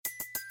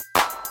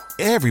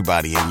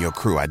Everybody in your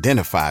crew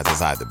identifies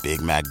as either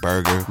Big Mac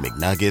Burger,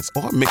 McNuggets,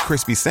 or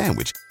McCrispy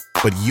Sandwich.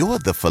 But you're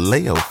the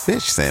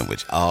Filet-O-Fish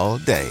Sandwich all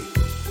day.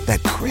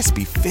 That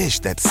crispy fish,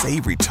 that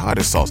savory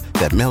tartar sauce,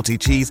 that melty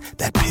cheese,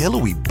 that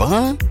pillowy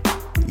bun.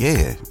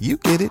 Yeah, you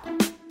get it.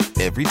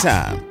 Every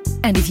time.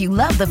 And if you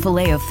love the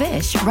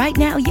Filet-O-Fish, right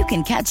now you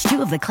can catch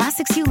two of the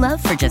classics you love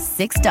for just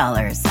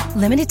 $6.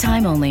 Limited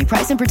time only.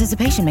 Price and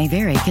participation may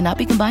vary. Cannot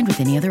be combined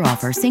with any other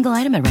offer. Single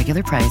item at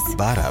regular price.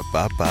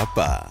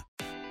 Ba-da-ba-ba-ba.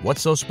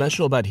 What's so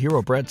special about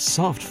Hero Bread's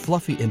soft,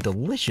 fluffy, and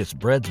delicious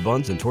breads,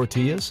 buns, and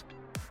tortillas?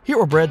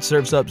 Hero Bread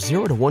serves up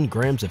 0 to 1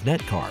 grams of net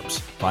carbs,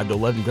 5 to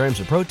 11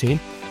 grams of protein,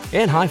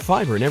 and high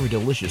fiber in every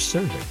delicious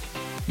serving.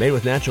 Made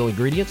with natural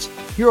ingredients,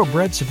 Hero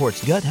Bread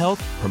supports gut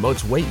health,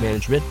 promotes weight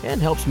management, and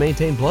helps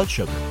maintain blood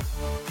sugar.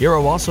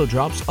 Hero also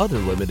drops other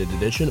limited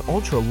edition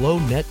ultra-low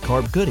net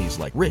carb goodies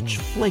like rich,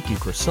 flaky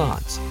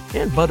croissants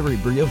and buttery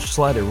brioche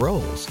slider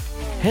rolls.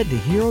 Head to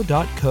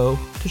hero.co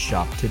to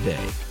shop today.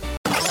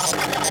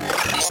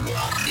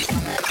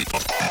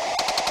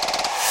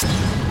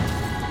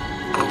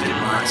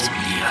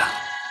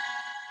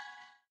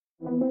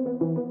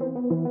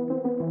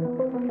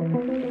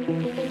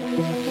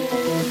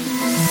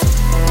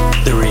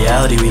 The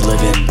reality we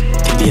live in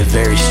can be a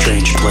very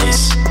strange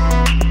place.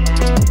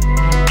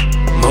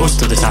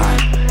 Most of the time,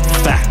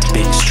 fact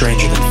being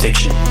stranger than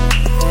fiction.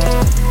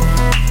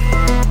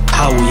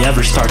 How will we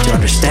ever start to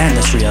understand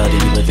this reality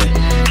we live in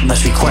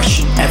unless we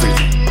question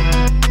everything?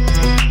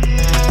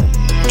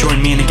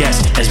 Join me and a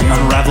guest as we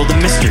unravel the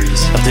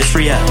mysteries of this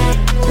reality,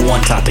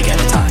 one topic at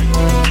a time.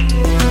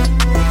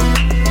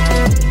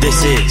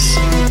 This is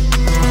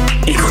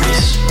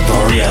Increase of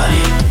Our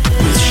Reality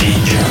with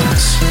Shane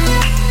Jones.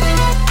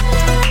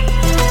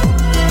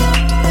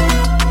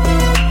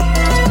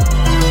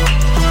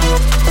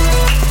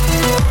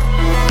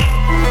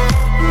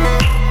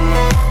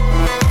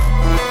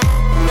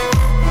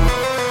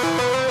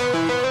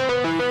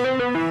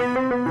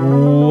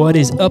 What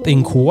is up,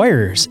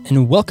 Inquirers,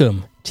 and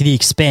welcome to the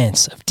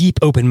expanse of deep,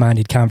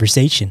 open-minded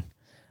conversation.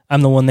 I'm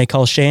the one they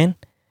call Shane,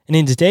 and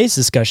in today's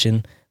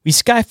discussion, we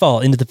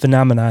skyfall into the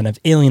phenomenon of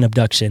alien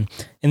abduction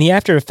and the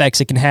after effects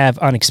it can have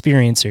on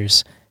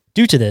experiencers.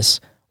 Due to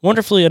this,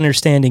 wonderfully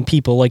understanding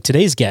people like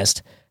today's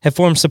guest have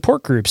formed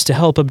support groups to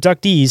help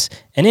abductees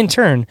and, in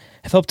turn,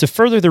 have helped to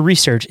further the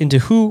research into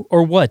who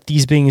or what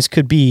these beings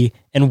could be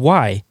and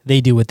why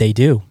they do what they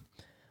do.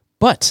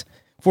 But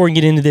before we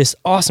get into this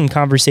awesome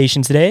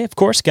conversation today, of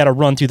course, got to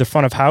run through the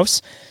front of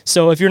house.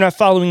 So if you're not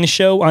following the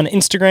show on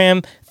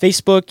Instagram,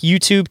 Facebook,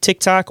 YouTube,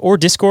 TikTok, or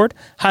Discord,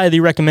 highly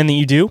recommend that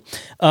you do.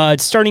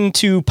 It's starting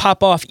to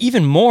pop off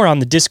even more on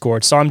the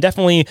Discord, so I'm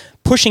definitely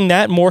pushing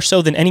that more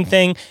so than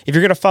anything. If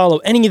you're going to follow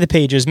any of the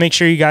pages, make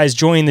sure you guys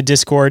join the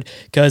Discord,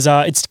 because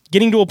it's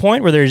getting to a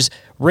point where there's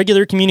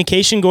regular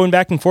communication going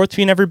back and forth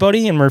between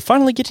everybody, and we're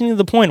finally getting to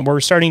the point where we're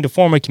starting to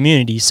form a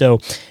community. So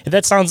if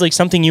that sounds like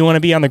something you want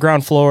to be on the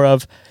ground floor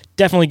of,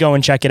 definitely go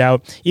and check it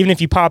out. Even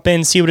if you pop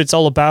in, see what it's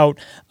all about.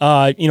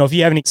 If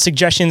you have any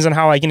suggestions on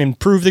how I can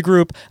improve the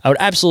group, I would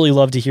absolutely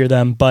love to hear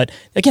them. But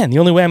again, the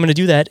only way I'm going to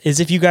do that is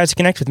if you guys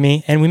connect with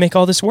me and we make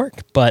all this work.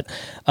 But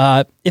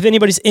if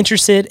anybody's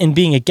interested in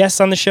being a guest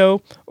on the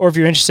show, or if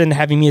you're interested in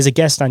having me as a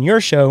guest on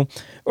your show,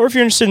 or if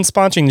you're interested in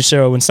sponsoring the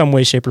show in some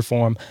way, shape, or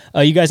form,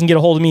 you guys can get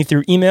a hold of me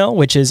through email,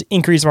 which is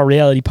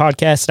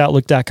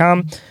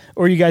increaseofourrealitypodcast@outlook.com,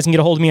 or you guys can get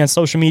a hold of me on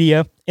social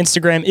media.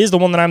 Instagram is the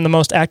one that I'm the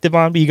most active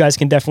on, but you guys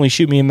can definitely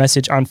shoot me a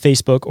message on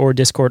Facebook or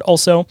Discord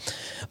also.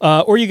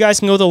 Or you guys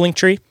can go to the link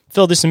tree,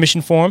 fill the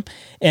submission form,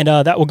 and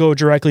that will go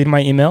directly to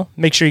my email.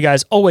 Make sure you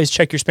guys always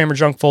check your spam or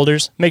junk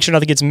folders. Make sure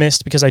nothing gets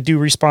missed, because I do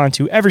respond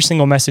to every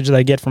single message that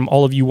I get from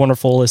all of you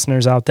wonderful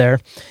listeners out there.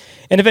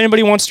 And if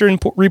anybody wants to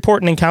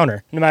report an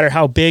encounter, no matter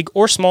how big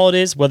or small it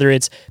is, whether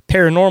it's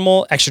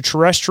paranormal,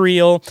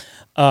 extraterrestrial,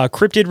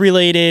 cryptid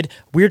related,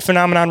 weird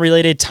phenomenon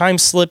related, time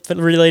slip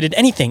related,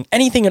 anything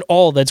at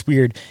all that's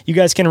weird, you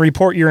guys can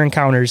report your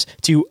encounters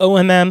to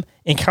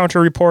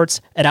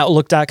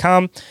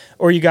encounterreports@outlook.com,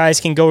 or you guys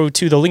can go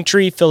to the link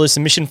tree, fill a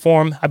submission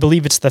form. I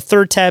believe it's the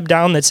third tab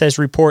down that says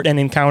report an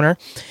encounter.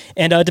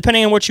 And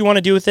depending on what you want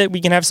to do with it,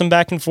 we can have some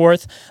back and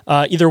forth.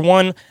 Either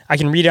one, I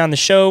can read it on the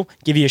show,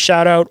 give you a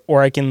shout out,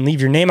 or I can leave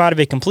your name out of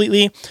it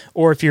completely.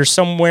 Or if you're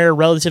somewhere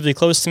relatively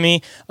close to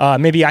me,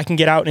 maybe I can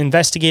get out and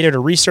investigate it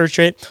or research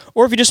it.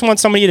 Or if you just want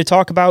somebody to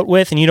talk about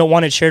with and you don't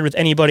want it shared with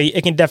anybody,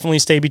 it can definitely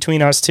stay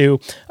between us two.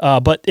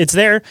 But it's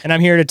there, and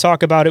I'm here to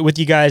talk about it with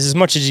you guys as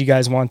much as you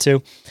guys want to.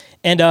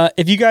 And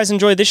if you guys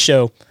enjoy this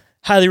show,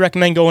 highly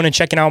recommend going and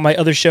checking out my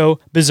other show,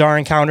 Bizarre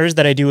Encounters,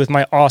 that I do with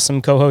my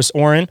awesome co-host,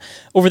 Oren.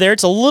 Over there,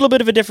 it's a little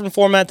bit of a different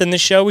format than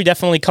this show. We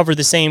definitely cover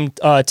the same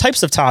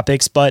types of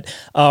topics, but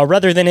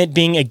rather than it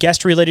being a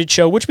guest-related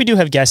show, which we do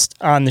have guests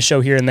on the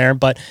show here and there,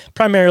 but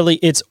primarily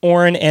it's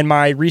Oren and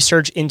my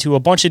research into a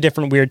bunch of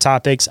different weird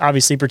topics,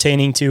 obviously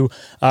pertaining to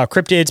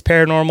cryptids,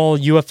 paranormal,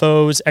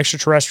 UFOs,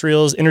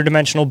 extraterrestrials,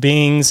 interdimensional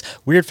beings,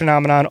 weird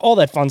phenomenon, all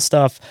that fun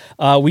stuff.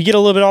 We get a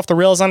little bit off the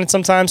rails on it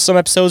sometimes. Some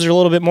episodes are a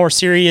little bit more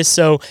serious,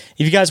 so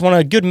if you guys want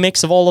a good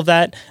mix of all of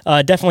that,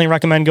 definitely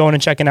recommend going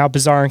and checking out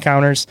Bizarre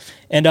Encounters.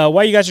 And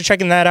while you guys are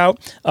checking that out,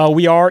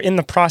 we are in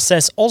the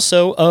process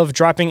also of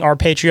dropping our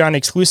Patreon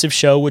exclusive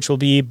show, which will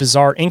be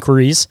Bizarre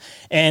Inquiries.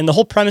 And the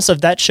whole premise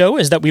of that show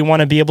is that we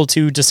want to be able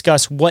to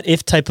discuss what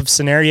if type of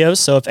scenarios.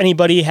 So if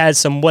anybody has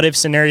some what if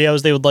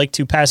scenarios they would like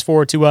to pass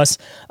forward to us,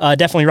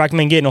 definitely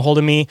recommend getting a hold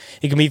of me.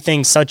 It can be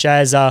things such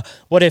as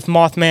what if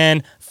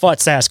Mothman fought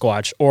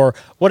Sasquatch, or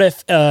what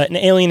if an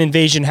alien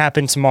invasion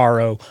happened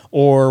tomorrow,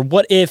 or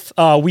what if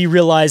we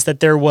realized that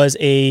there was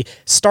a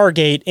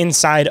Stargate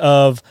inside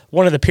of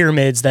one of the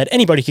pyramids that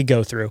anybody could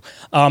go through.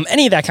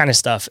 Any of that kind of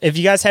stuff. If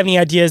you guys have any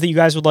ideas that you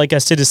guys would like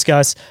us to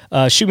discuss,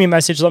 shoot me a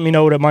message, let me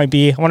know what it might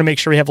be. I want to make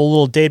sure we have a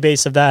little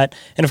database of that.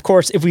 And of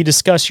course, if we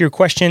discuss your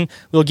question,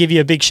 we'll give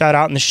you a big shout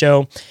out in the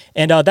show.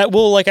 And that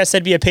will, like I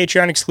said, be a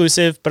Patreon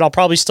exclusive, but I'll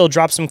probably still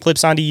drop some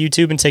clips onto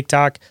YouTube and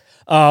TikTok.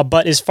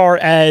 But as far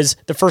as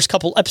the first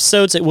couple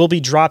episodes, it will be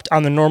dropped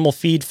on the normal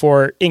feed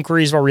for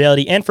Inquiries of Our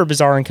Reality and for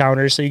Bizarre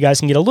Encounters, so you guys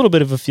can get a little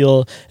bit of a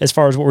feel as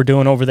far as what we're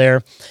doing over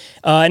there.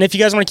 And if you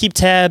guys want to keep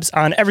tabs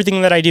on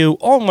everything that I do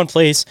all in one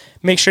place,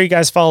 make sure you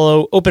guys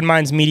follow Open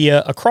Minds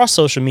Media across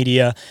social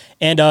media.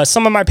 And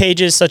some of my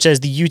pages, such as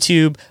the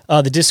YouTube,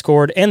 the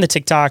Discord, and the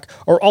TikTok,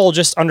 are all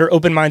just under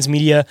Open Minds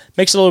Media.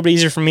 Makes it a little bit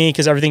easier for me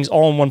because everything's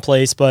all in one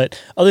place. But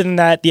other than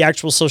that, the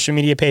actual social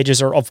media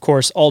pages are, of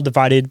course, all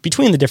divided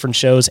between the different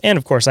shows. And,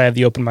 of course, I have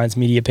the Open Minds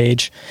Media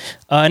page.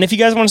 And if you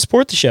guys want to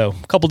support the show,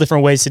 a couple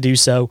different ways to do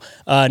so.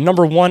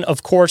 Number one,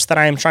 of course, that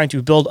I am trying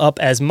to build up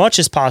as much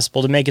as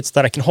possible to make it so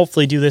that I can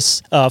hopefully do this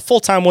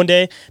full-time one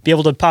day, be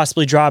able to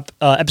possibly drop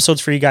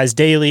episodes for you guys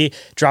daily,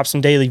 drop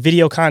some daily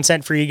video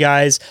content for you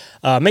guys,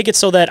 make it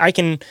so that I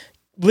can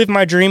live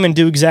my dream and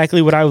do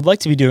exactly what I would like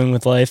to be doing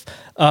with life.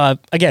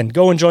 Again,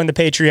 go and join the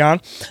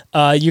Patreon.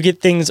 You get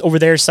things over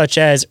there such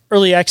as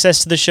early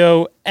access to the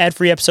show,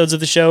 ad-free episodes of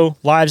the show,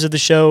 lives of the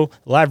show,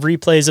 live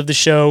replays of the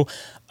show,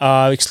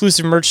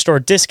 exclusive merch store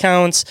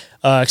discounts,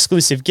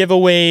 exclusive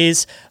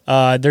giveaways.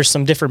 There's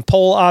some different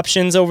poll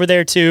options over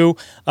there too.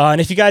 And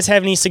if you guys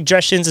have any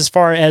suggestions as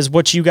far as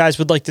what you guys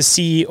would like to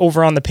see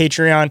over on the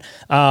Patreon,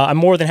 I'm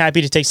more than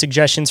happy to take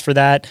suggestions for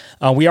that.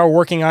 We are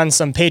working on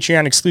some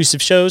Patreon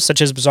exclusive shows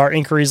such as Bizarre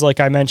Inquiries, like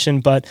I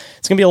mentioned, but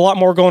it's going to be a lot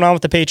more going on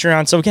with the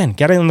Patreon. So again,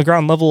 get on the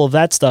ground level of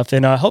that stuff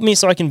and help me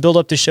so I can build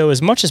up the show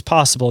as much as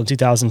possible in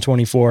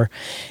 2024.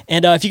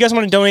 And if you guys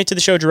want to donate to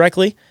the show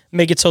directly,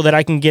 make it so that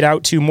I can get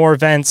out to more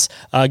events,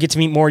 get to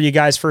meet more of you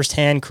guys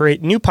firsthand,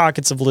 create new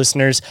pockets of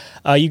listeners.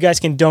 You guys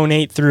can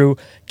donate through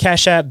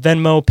Cash App,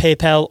 Venmo,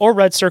 PayPal, or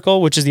Red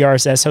Circle, which is the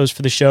RSS host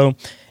for the show.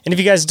 And if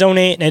you guys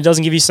donate and it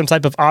doesn't give you some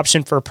type of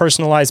option for a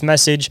personalized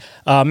message,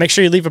 make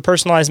sure you leave a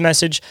personalized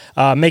message.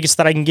 Make it so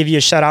that I can give you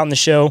a shout out in the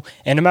show.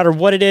 And no matter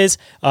what it is,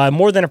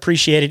 more than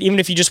appreciated. Even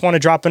if you just want to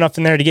drop enough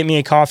in there to get me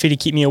a coffee to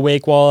keep me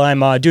awake while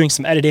I'm doing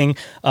some editing,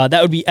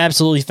 that would be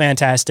absolutely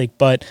fantastic.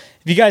 But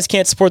if you guys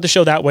can't support the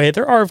show that way,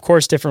 there are, of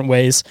course, different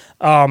ways.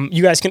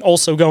 You guys can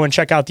also go and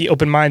check out the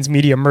Open Minds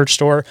Media merch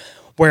store,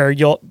 where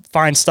you'll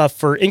find stuff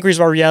for Inquiries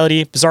of Our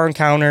Reality, Bizarre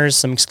Encounters,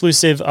 some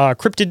exclusive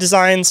cryptid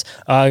designs.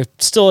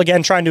 Still,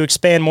 again, trying to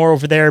expand more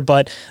over there,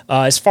 but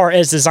as far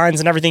as designs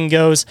and everything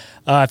goes,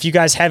 if you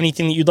guys have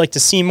anything that you'd like to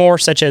see more,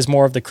 such as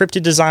more of the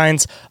cryptid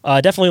designs,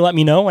 definitely let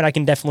me know, and I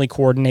can definitely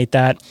coordinate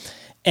that.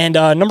 And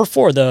number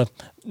 4, the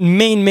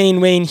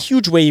main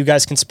huge way you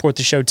guys can support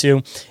the show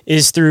too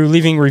is through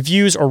leaving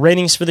reviews or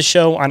ratings for the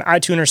show on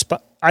iTunes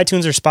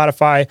or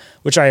Spotify,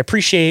 which I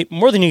appreciate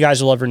more than you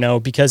guys will ever know,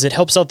 because it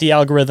helps out the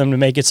algorithm to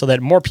make it so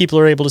that more people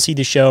are able to see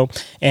the show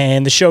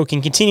and the show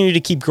can continue to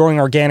keep growing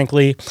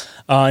organically.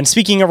 And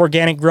speaking of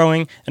organic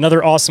growing,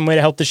 another awesome way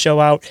to help the show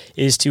out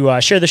is to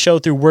share the show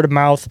through word of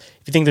mouth.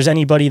 If you think there's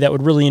anybody that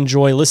would really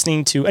enjoy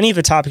listening to any of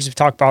the topics we've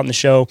talked about in the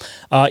show,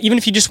 even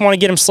if you just want to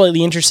get them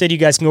slightly interested, you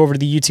guys can go over to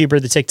the YouTube or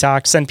the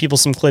TikTok, send people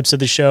some clips of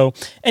the show.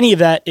 Any of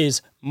that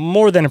is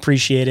more than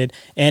appreciated.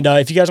 And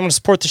if you guys want to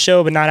support the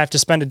show but not have to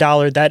spend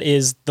 $1, that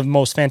is the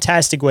most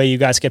fantastic way you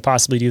guys could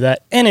possibly do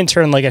that. And in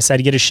turn, like I said,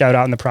 you get a shout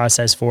out in the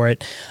process for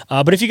it.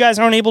 But if you guys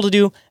aren't able to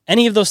do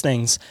any of those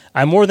things,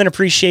 I more than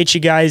appreciate you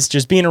guys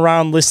just being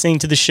around, listening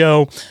to the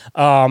show.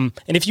 And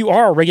if you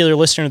are a regular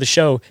listener to the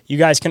show, you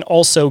guys can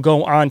also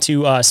go on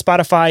to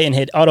Spotify and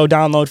hit auto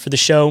download for the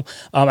show.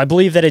 I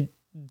believe that it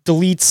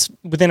deletes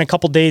within a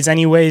couple days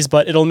anyways,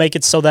 but it'll make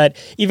it so that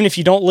even if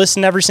you don't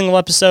listen to every single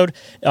episode,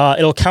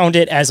 it'll count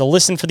it as a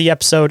listen for the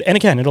episode. And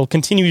again, it'll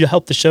continue to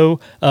help the show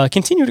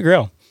continue to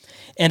grow.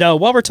 And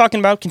while we're talking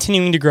about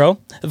continuing to grow,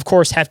 of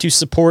course, have to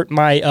support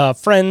my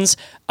friends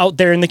out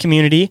there in the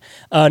community.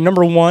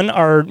 Number 1,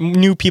 our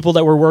new people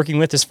that we're working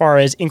with as far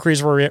as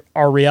Inquiries of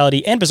Our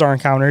Reality and Bizarre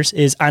Encounters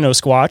is I Know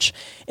Squatch.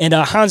 And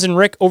Hans and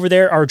Rick over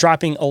there are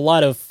dropping a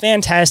lot of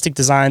fantastic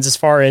designs as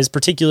far as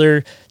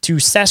particular to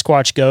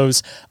Sasquatch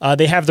goes.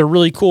 They have the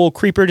really cool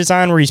creeper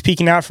design where he's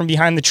peeking out from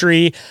behind the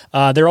tree.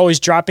 They're always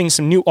dropping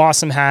some new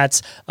awesome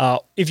hats.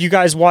 If you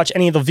guys watch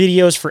any of the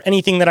videos for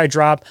anything that I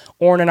drop,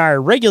 Oren and I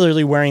are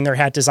regularly wearing their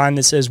hat design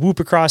that says Whoop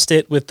across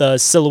it with the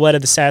silhouette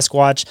of the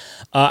Sasquatch.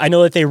 I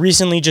know that they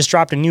recently recently just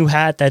dropped a new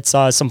hat that's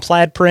some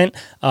plaid print,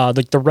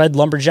 like the red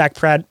lumberjack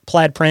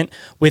plaid print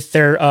with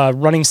their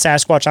running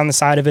Sasquatch on the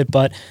side of it.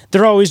 But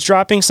they're always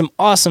dropping some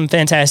awesome,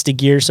 fantastic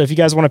gear. So if you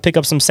guys want to pick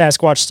up some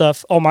Sasquatch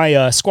stuff, all my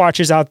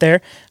Squatches out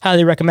there,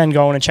 highly recommend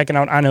going and checking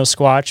out I Know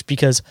Squatch,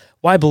 because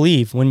why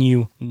believe when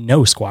you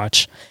know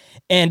Squatch?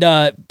 And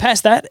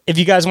past that, if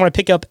you guys want to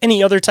pick up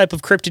any other type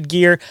of cryptid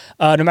gear,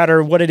 no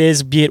matter what it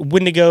is, be it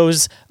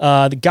Wendigos,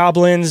 the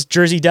Goblins,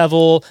 Jersey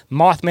Devil,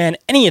 Mothman,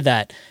 any of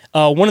that,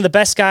 one of the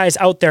best guys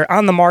out there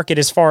on the market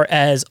as far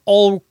as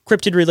all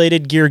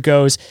cryptid-related gear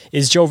goes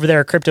is Joe over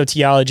there at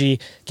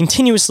Cryptoteology,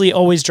 continuously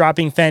always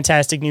dropping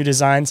fantastic new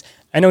designs.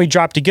 I know he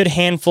dropped a good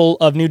handful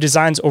of new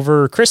designs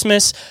over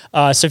Christmas,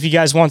 so if you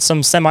guys want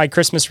some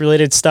semi-Christmas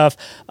related stuff,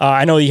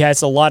 I know he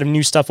has a lot of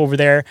new stuff over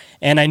there,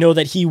 and I know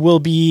that he will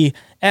be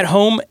at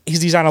home.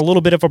 He's on a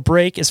little bit of a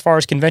break as far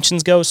as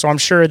conventions go, so I'm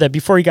sure that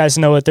before you guys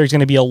know it, there's going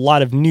to be a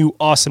lot of new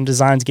awesome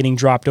designs getting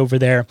dropped over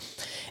there.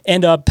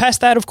 And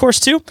past that, of course,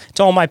 too,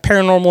 to all my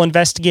paranormal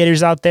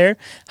investigators out there,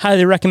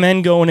 highly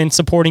recommend going and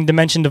supporting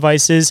Dimension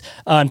Devices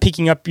and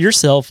picking up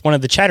yourself one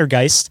of the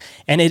Chattergeists.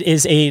 And it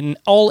is an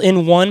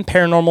all-in-one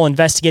paranormal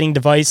investigating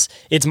device.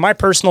 It's my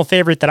personal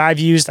favorite that I've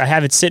used. I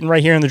have it sitting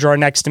right here in the drawer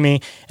next to me.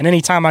 And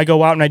anytime I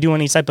go out and I do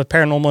any type of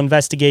paranormal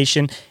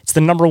investigation, it's the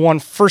number one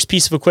first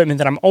piece of equipment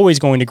that I'm always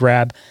going to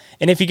grab.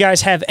 And if you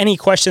guys have any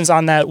questions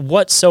on that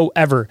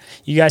whatsoever,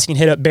 you guys can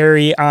hit up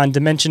Barry on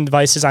Dimension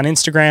Devices on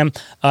Instagram.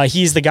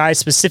 He's the guy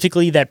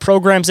specifically that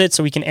programs it,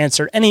 so we can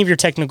answer any of your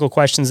technical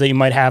questions that you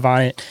might have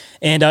on it.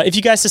 And if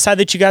you guys decide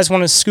that you guys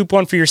want to scoop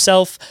one for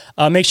yourself,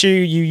 make sure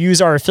you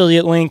use our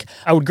affiliate link.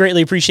 I would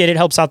greatly appreciate it. It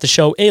helps out the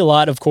show a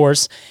lot, of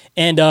course.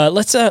 And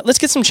let's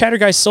get some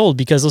Chattergeist sold,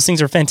 because those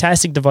things are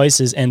fantastic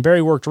devices, and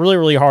Barry worked really,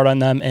 really hard on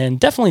them and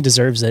definitely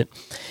deserves it.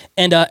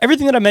 And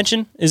everything that I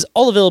mentioned is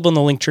all available in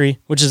the link tree,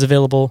 which is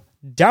available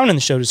down in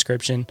the show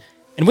description.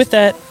 And with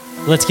that,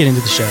 let's get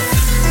into the show.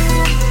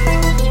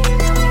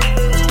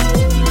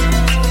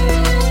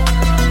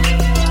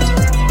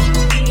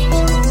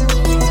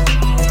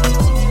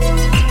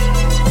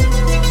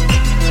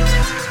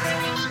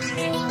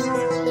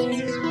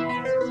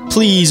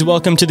 Please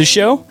welcome to the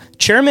show,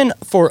 Chairman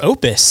for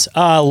OPUS,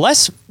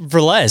 Les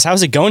Velez.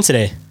 How's it going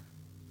today?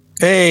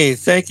 Hey,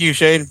 thank you,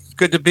 Shane.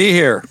 Good to be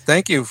here.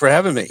 Thank you for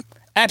having me.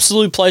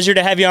 Absolute pleasure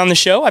to have you on the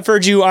show. I've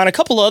heard you on a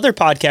couple of other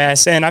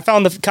podcasts, and I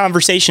found the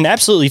conversation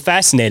absolutely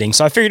fascinating.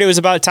 So I figured it was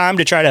about time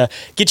to try to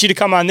get you to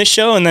come on this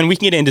show, and then we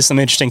can get into some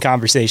interesting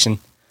conversation.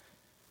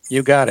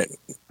 You got it.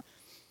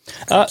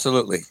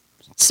 Absolutely.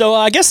 So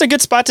I guess a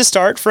good spot to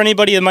start for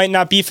anybody that might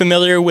not be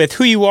familiar with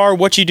who you are,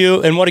 what you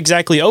do, and what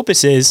exactly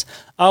OPUS is.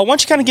 Why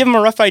don't you kind of give them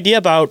a rough idea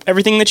about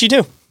everything that you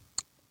do?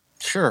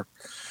 Sure.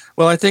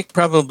 Well, I think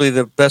probably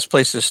the best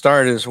place to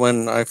start is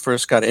when I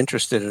first got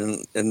interested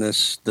in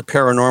the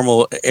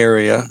paranormal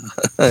area,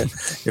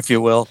 if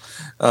you will.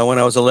 When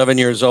I was 11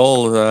 years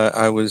old,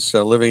 I was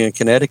living in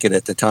Connecticut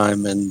at the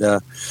time, and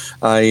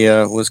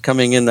I was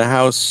coming in the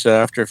house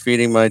after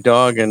feeding my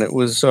dog, and it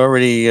was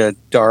already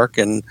dark,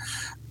 and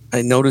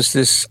I noticed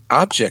this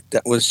object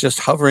that was just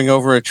hovering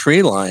over a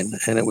tree line,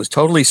 and it was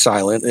totally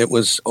silent. It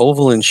was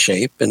oval in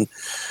shape, and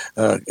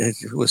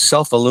it was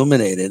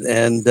self-illuminated,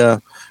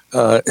 and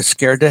it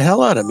scared the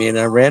hell out of me. And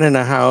I ran in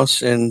the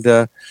house, and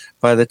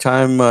by the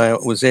time I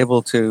was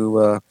able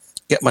to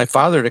get my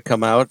father to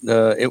come out,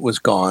 it was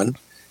gone.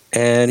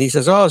 And he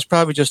says, "Oh, it's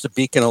probably just a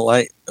beacon of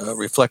light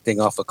reflecting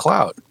off a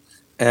cloud."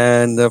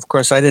 And of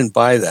course, I didn't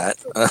buy that.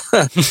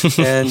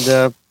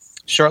 And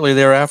shortly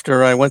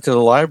thereafter, I went to the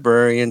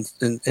library and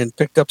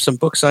picked up some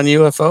books on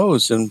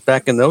UFOs. And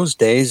back in those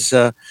days,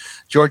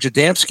 George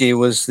Adamski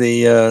was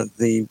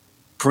the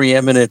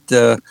preeminent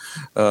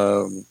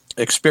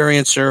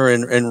experiencer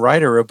and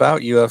writer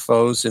about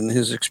UFOs, and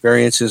his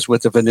experiences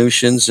with the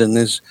Venusians and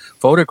his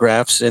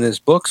photographs in his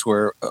books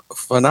were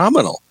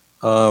phenomenal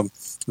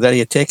that he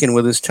had taken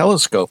with his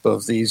telescope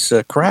of these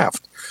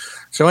craft.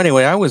 So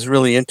anyway, I was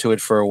really into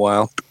it for a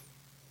while.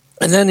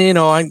 And then,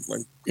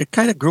 it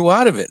kind of grew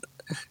out of it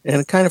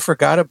and kind of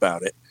forgot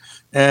about it,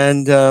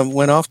 and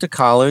went off to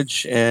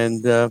college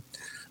and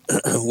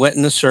went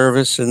in the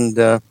service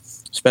and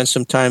spent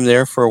some time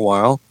there for a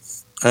while,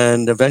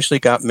 and eventually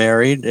got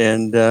married.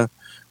 And back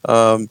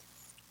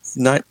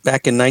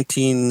in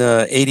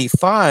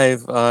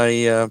 1985,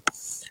 I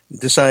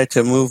decided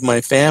to move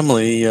my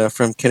family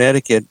from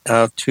Connecticut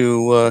out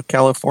to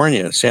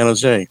California, San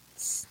Jose,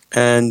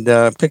 and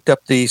picked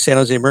up the San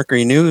Jose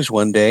Mercury News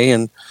one day,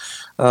 and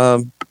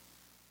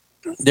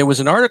there was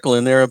an article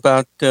in there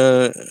about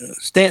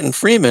Stanton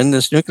Freeman,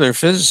 this nuclear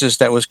physicist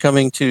that was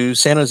coming to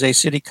San Jose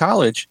City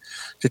College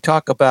to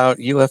talk about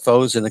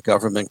UFOs and the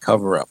government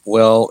cover-up.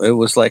 Well, it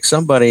was like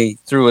somebody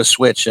threw a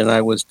switch, and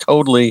I was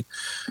totally,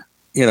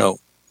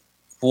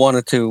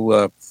 wanted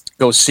to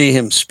go see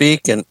him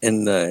speak, and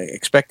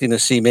expecting to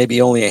see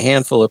maybe only a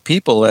handful of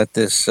people at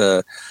this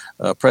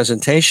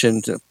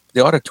presentation.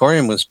 The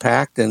auditorium was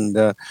packed,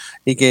 and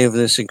he gave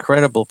this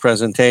incredible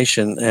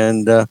presentation.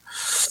 And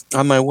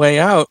on my way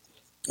out,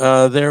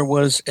 there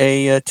was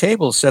a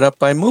table set up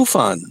by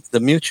MUFON, the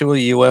Mutual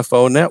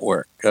UFO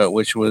Network,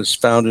 which was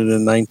founded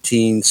in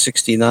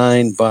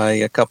 1969 by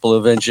a couple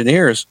of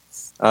engineers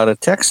out of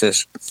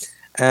Texas.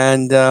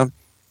 And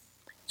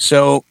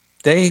so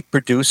they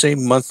produce a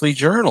monthly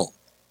journal.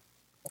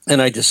 And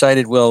I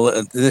decided,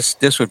 well,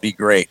 this would be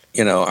great.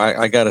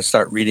 I got to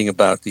start reading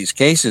about these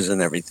cases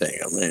and everything.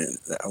 I mean,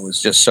 I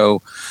was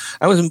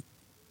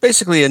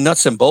basically a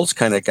nuts and bolts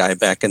kind of guy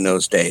back in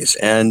those days.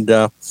 And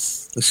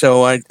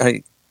so I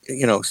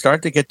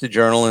started to get the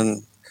journal,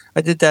 and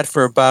I did that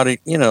for about,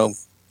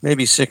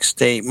 maybe 6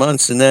 to 8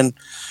 months. And then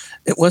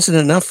it wasn't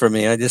enough for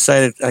me. I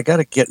decided I got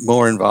to get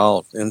more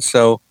involved. And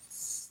so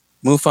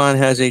MUFON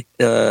has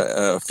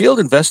a field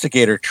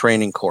investigator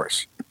training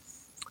course.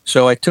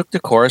 So I took the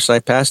course, I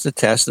passed the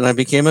test, and I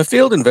became a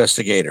field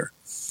investigator.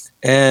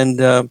 And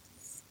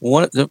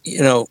one of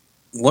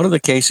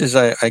the cases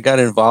I got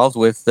involved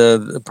with,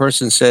 the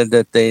person said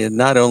that they had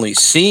not only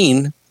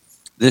seen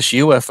this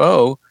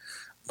UFO,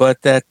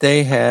 but that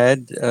they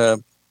had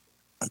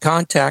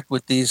contact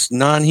with these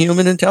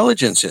non-human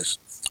intelligences.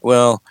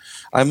 Well,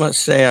 I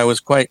must say I was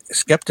quite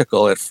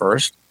skeptical at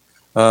first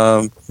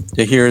to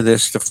hear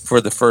this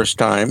for the first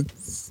time.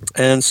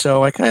 And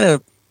so I kind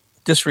of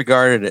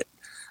disregarded it.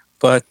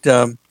 But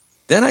then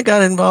I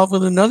got involved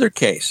with another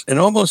case, and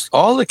almost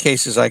all the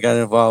cases I got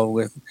involved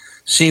with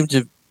seemed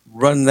to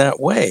run that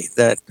way,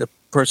 that the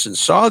person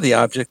saw the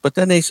object, but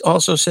then they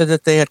also said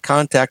that they had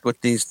contact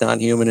with these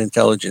non-human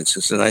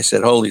intelligences. And I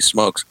said, holy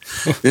smokes,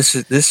 this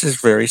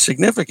is very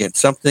significant.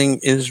 Something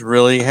is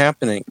really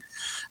happening.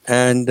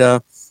 And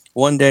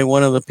one day,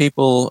 one of the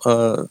people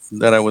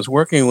that I was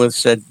working with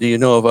said, do you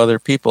know of other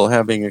people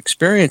having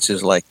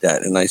experiences like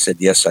that? And I said,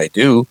 yes, I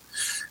do.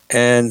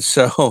 And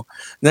so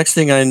next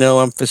thing I know,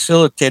 I'm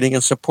facilitating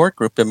a support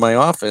group in my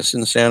office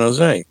in San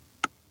Jose.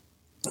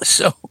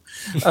 So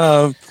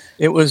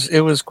it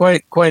was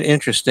quite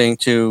interesting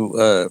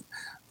to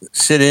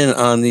sit in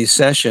on these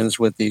sessions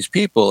with these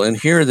people and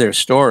hear their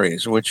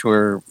stories, which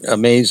were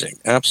amazing,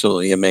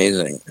 absolutely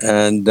amazing.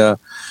 And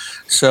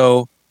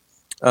so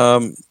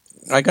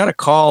I got a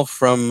call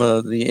from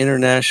the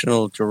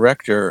international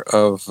director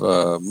of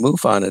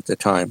MUFON at the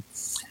time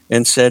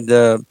and said,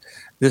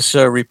 this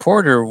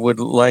reporter would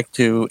like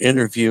to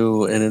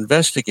interview an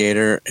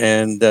investigator,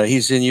 and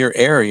he's in your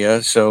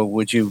area, so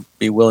would you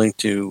be willing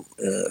to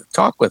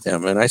talk with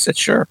him? And I said,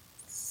 sure.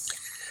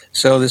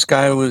 So this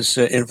guy was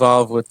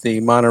involved with the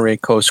Monterey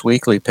Coast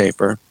Weekly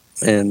paper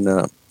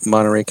in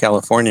Monterey,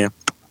 California.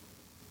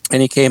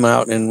 And he came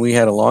out, and we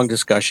had a long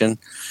discussion,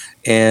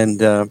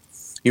 and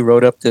he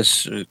wrote up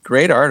this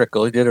great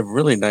article. He did a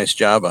really nice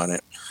job on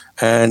it.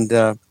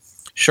 And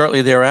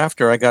shortly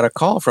thereafter, I got a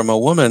call from a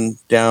woman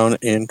down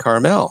in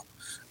Carmel,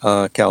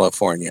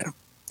 California.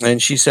 And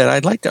she said,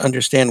 I'd like to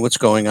understand what's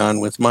going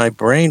on with my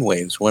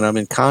brainwaves when I'm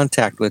in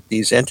contact with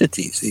these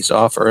entities, these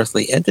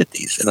off-earthly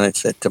entities. And I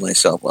said to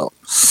myself, well,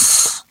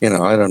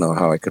 I don't know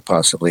how I could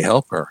possibly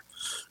help her.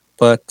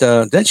 But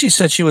then she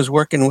said she was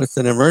working with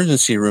an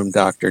emergency room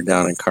doctor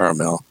down in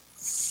Carmel.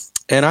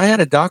 And I had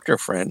a doctor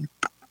friend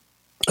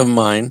of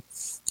mine,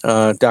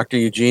 Dr.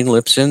 Eugene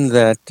Lipson,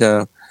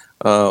 that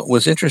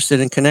was interested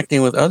in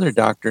connecting with other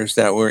doctors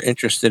that were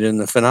interested in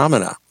the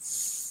phenomena.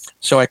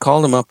 So I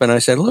called him up and I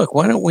said, look,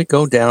 why don't we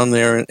go down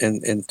there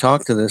and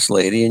talk to this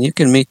lady, and you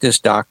can meet this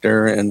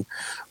doctor, and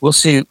we'll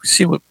see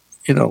what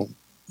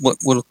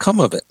will come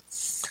of it.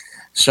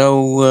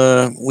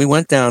 So we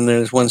went down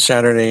there one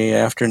Saturday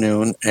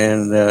afternoon,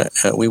 and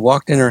we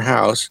walked in her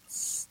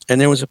house, and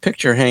there was a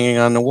picture hanging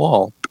on the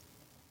wall.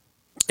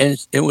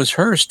 And it was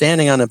her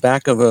standing on the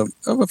back of a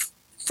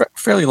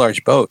fairly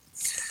large boat,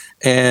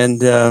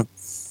 and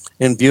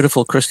in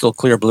beautiful crystal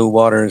clear blue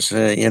waters,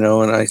 and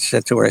I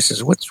said to her, I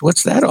says,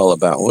 what's that all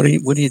about? What are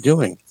you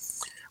doing?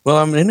 Well,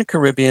 I'm in the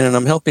Caribbean and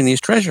I'm helping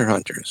these treasure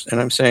hunters. And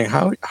I'm saying,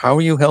 how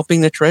are you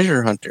helping the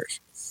treasure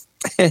hunters?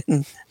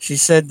 And she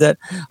said that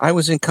I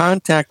was in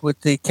contact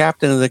with the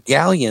captain of the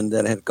galleon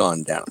that had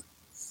gone down.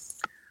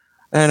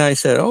 And I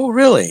said, oh,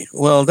 really?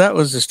 Well, that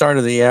was the start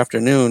of the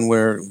afternoon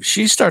where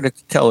she started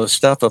to tell us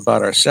stuff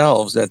about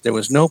ourselves that there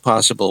was no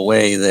possible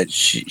way that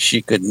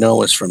she could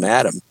know us from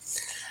Adam.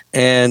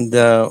 And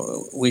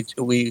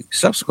we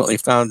subsequently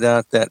found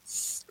out that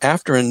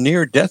after a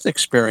near-death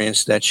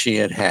experience that she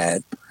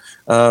had,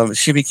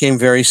 she became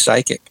very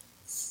psychic.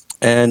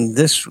 And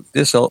this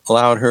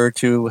allowed her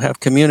to have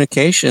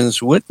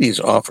communications with these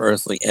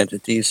off-earthly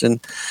entities.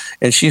 And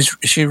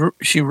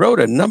she wrote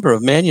a number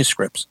of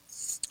manuscripts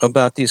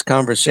about these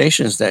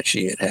conversations that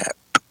she had.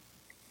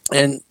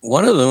 And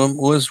one of them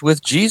was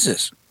with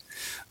Jesus,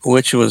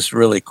 which was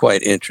really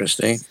quite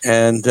interesting.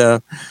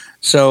 And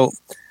so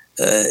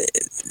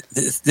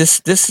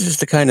this is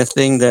the kind of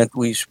thing that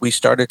we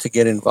started to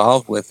get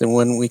involved with. And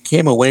when we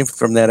came away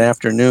from that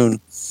afternoon,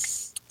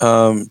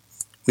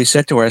 we we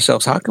said to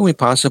ourselves, how can we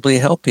possibly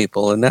help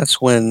people? And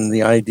that's when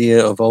the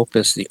idea of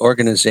OPUS, the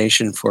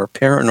Organization for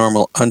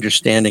Paranormal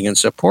Understanding and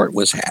Support,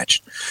 was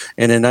hatched.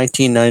 And in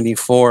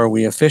 1994,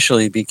 we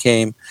officially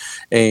became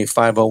a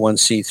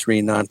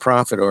 501c3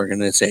 nonprofit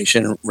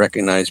organization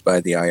recognized by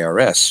the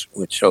IRS,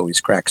 which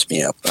always cracks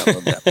me up. I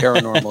love that.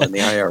 Paranormal and the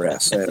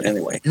IRS.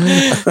 Anyway.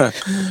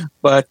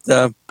 But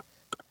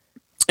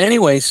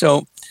anyway,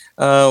 so,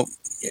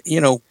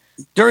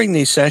 during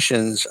these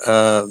sessions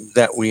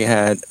that we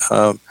had,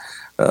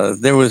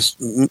 there was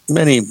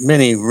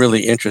many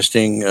really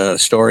interesting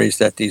stories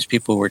that these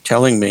people were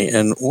telling me,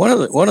 and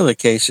one of the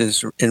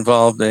cases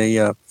involved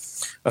a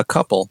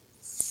couple,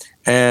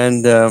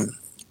 and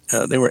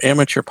they were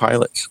amateur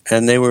pilots,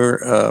 and they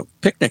were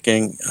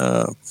picnicking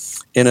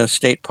in a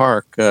state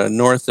park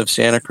north of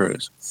Santa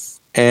Cruz,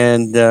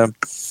 and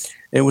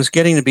it was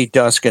getting to be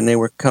dusk, and they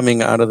were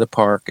coming out of the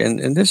park,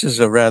 and this is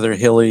a rather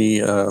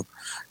hilly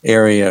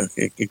area.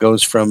 It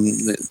goes from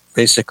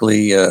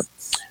basically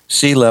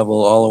sea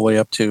level all the way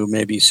up to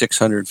maybe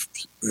 600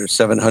 or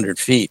 700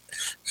 feet.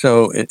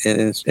 So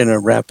it's in a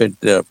rapid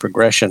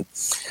progression.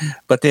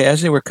 But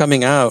as they were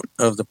coming out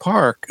of the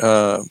park,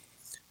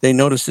 they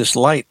noticed this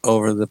light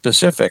over the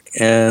Pacific,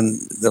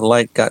 and the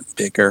light got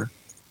bigger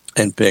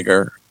and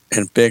bigger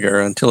and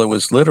bigger until it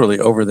was literally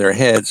over their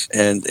heads,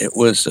 and it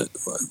was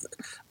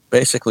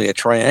basically a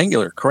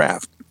triangular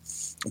craft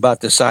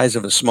about the size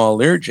of a small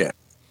Learjet.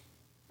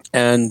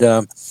 And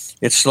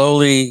it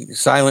slowly,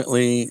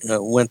 silently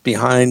went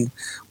behind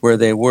where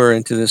they were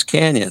into this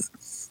canyon.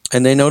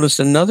 And they noticed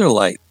another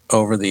light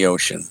over the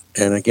ocean.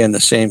 And again, the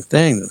same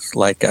thing. This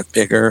light got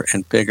bigger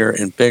and bigger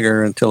and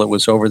bigger until it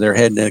was over their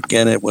head. And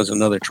again, it was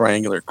another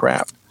triangular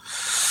craft.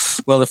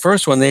 Well, the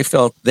first one, they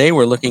felt they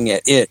were looking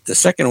at it. The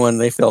second one,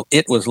 they felt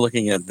it was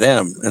looking at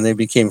them. And they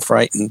became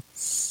frightened.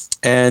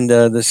 And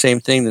the same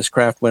thing, this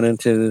craft went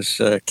into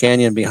this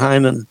canyon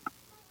behind them.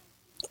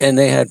 And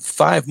they had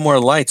 5 more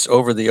lights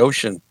over the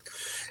ocean,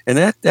 and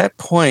at that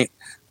point,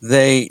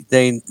 they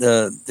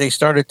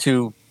started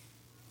to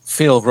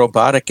feel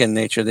robotic in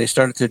nature. They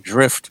started to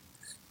drift,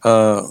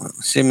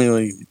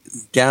 seemingly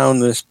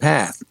down this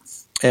path,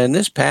 and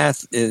this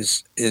path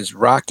is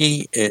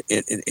rocky.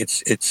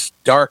 It's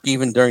dark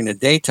even during the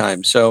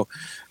daytime. So,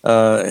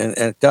 and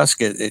at dusk,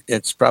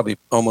 it's probably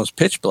almost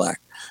pitch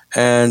black,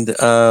 and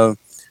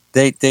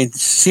they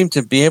seem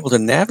to be able to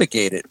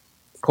navigate it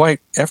quite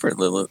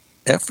effortlessly,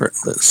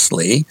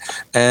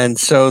 and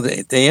so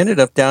they ended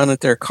up down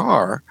at their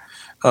car,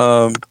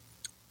 and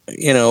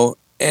the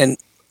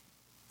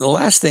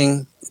last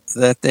thing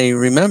that they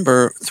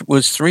remember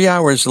was 3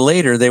 hours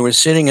later they were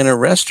sitting in a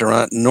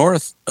restaurant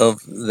north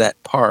of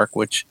that park,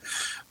 which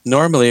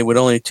normally would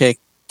only take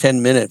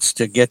 10 minutes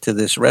to get to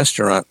this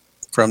restaurant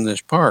from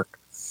this park,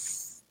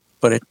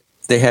 but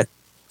they had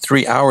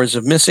 3 hours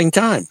of missing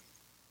time.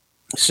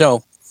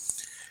 So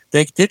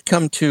they did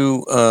come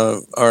to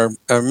our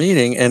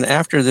meeting, and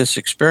after this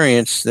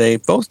experience, they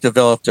both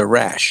developed a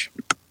rash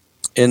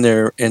in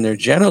their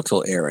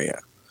genital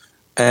area,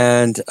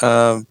 and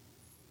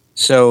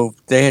so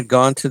they had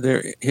gone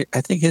to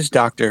I think his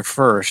doctor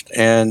first,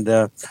 and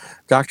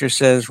doctor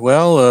says,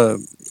 well,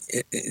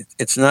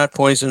 it's not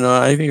poison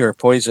ivy or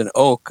poison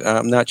oak.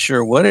 I'm not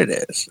sure what it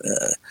is,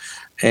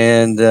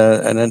 and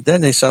then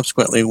they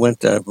subsequently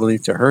went, I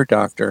believe, to her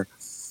doctor.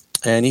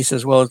 And he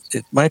says, well,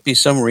 it might be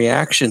some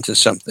reaction to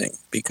something,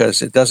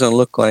 because it doesn't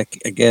look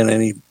like, again,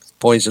 any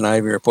poison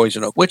ivy or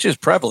poison oak, which is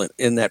prevalent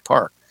in that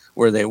park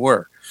where they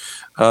were.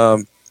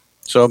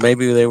 So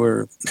maybe they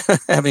were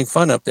having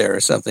fun up there or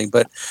something,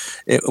 but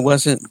it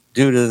wasn't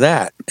due to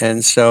that.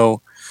 And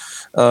so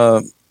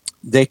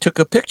they took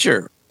a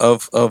picture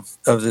of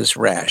this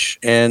rash,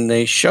 and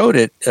they showed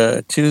it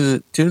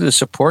to the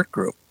support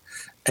group.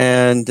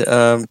 And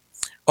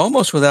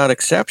almost without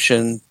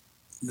exception,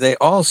 they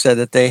all said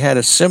that they had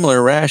a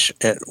similar rash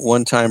at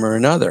one time or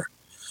another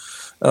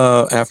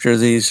after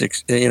these,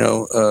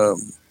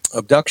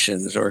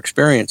 abductions or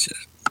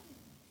experiences.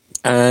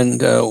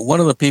 And one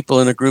of the people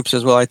in the group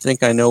says, well, I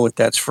think I know what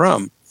that's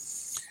from.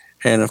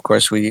 And of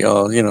course, we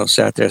all,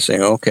 sat there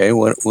saying, okay,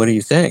 what do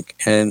you think?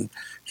 And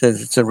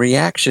says it's a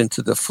reaction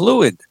to the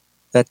fluid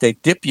that they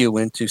dip you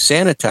in to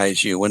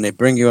sanitize you when they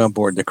bring you on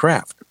board the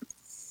craft.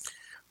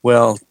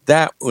 Well,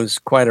 that was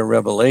quite a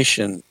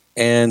revelation.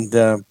 And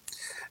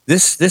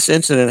This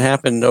incident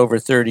happened over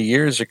 30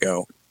 years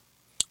ago,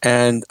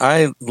 and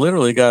I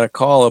literally got a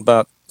call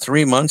about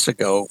 3 months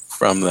ago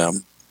from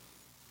them,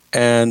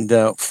 and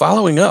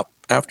following up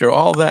after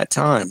all that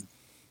time.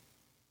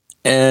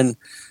 And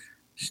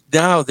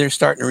now they're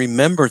starting to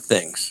remember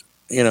things,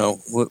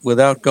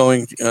 without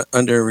going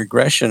under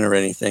regression or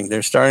anything.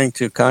 They're starting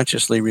to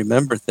consciously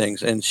remember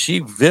things, and she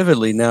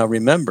vividly now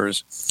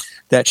remembers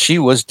that she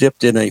was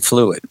dipped in a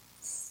fluid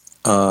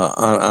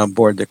on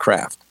board the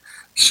craft.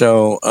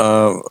 So,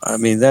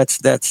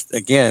 that's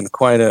again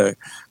quite a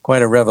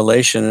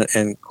revelation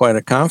and quite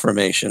a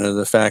confirmation of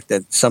the fact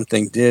that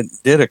something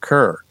did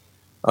occur.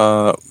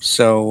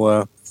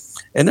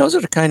 And those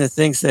are the kind of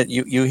things that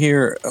you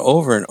hear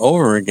over and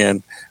over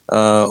again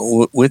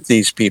with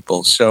these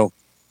people. So,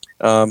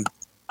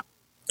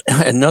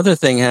 Another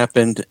thing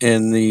happened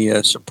in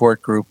the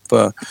support group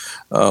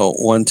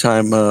one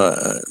time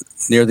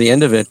near the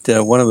end of it.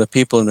 One of the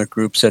people in the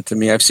group said to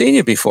me, "I've seen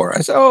you before."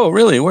 I said, "Oh,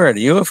 really? Where? At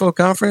a UFO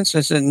conference?"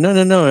 I said,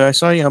 No. I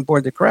saw you on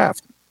board the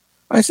craft."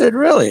 I said,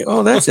 "Really?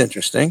 Oh, that's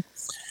interesting."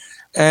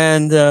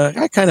 And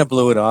I kind of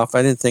blew it off.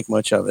 I didn't think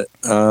much of it.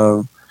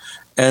 And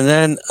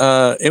then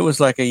it was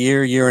like a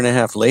year and a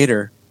half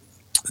later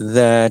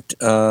that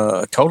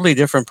a totally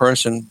different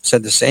person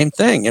said the same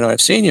thing.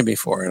 "I've seen you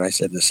before." And I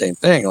said the same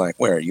thing, like,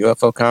 "Where, a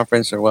UFO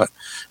conference or what?"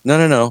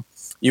 No.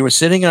 "You were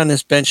sitting on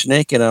this bench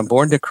naked on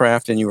board the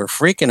craft and you were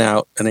freaking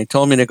out, and they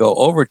told me to go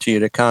over to you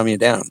to calm you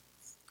down."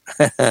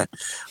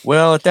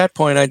 Well, at that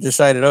point, I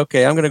decided,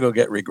 okay, I'm going to go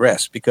get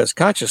regress, because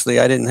consciously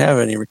I didn't have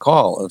any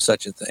recall of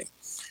such a thing.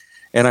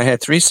 And I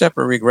had 3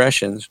 separate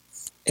regressions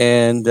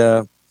and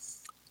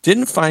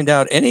didn't find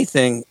out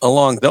anything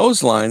along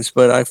those lines,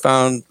 but I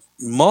found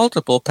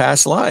multiple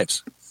past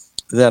lives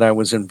that I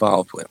was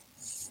involved with.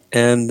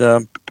 And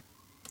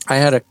I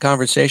had a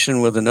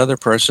conversation with another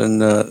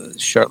person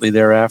shortly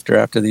thereafter,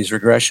 after these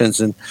regressions,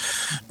 and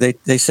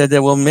they said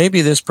that, well,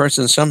 maybe this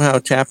person somehow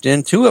tapped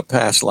into a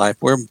past life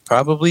where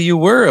probably you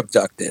were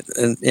abducted,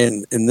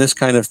 and this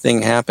kind of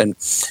thing happened.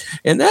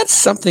 And that's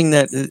something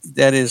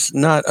that is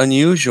not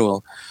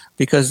unusual,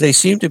 because they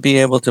seem to be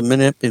able to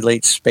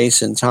manipulate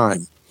space and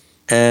time.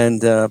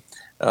 And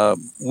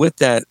with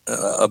that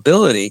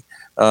ability,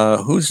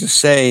 who's to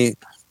say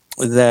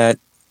that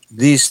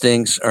these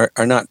things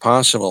are not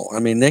possible? I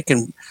mean, they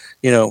can,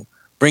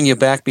 bring you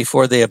back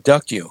before they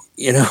abduct you,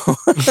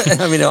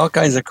 I mean, all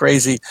kinds of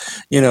crazy,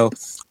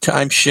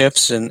 time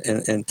shifts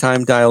and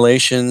time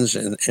dilations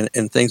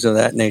and things of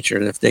that nature.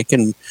 If they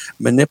can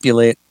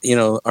manipulate,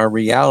 our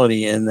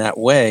reality in that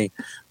way,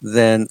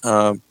 then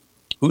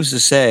who's to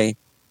say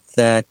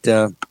that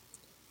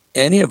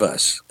any of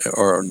us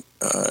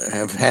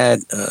have had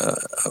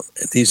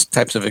these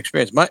types of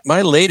experience?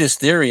 My latest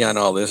theory on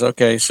all this,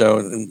 okay,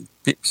 so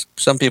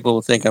some people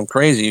will think I'm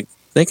crazy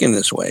thinking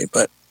this way,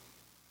 but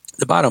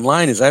the bottom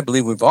line is I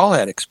believe we've all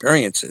had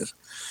experiences,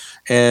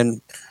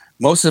 and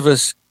most of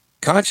us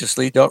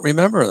consciously don't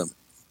remember them.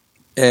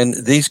 And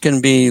these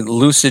can be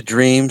lucid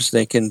dreams.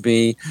 They can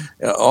be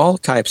all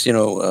types,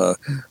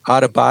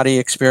 out-of-body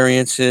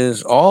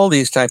experiences, all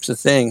these types of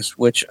things,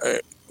 which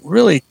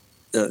really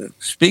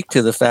speak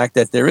to the fact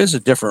that there is a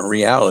different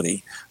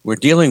reality. We're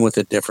dealing with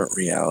a different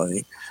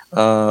reality,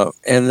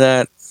 and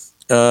that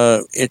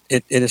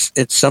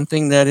it's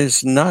something that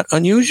is not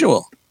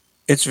unusual.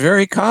 It's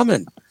very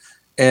common.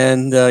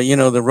 And,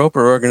 the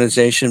Roper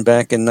organization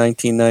back in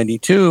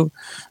 1992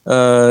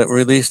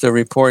 released a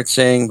report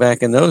saying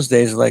back in those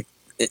days, like,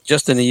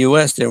 just in the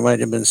U.S., there might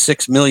have been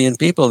 6 million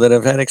people that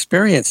have had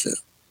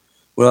experiences.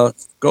 Well,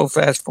 go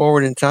fast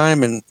forward in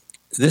time, and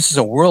this is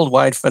a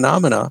worldwide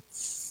phenomena,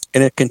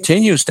 and it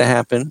continues to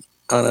happen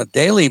on a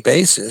daily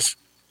basis.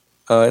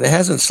 It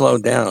hasn't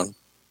slowed down.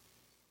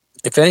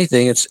 If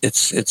anything,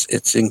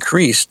 it's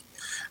increased,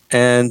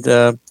 and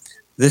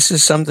this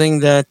is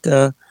something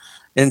that,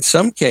 in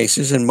some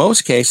cases, in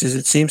most cases,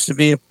 it seems to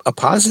be a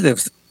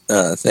positive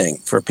thing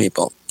for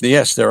people.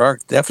 Yes, there are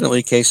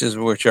definitely cases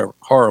which are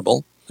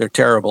horrible; they're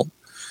terrible,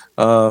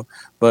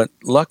 but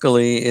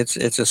luckily,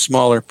 it's a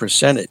smaller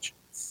percentage.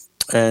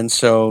 And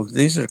so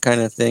these are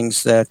kind of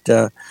things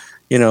that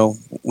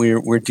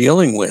we're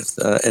dealing with,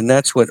 and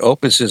that's what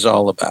OPUS is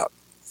all about.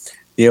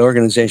 The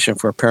Organization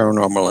for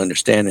Paranormal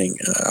Understanding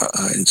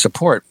and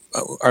Support.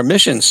 Our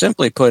mission,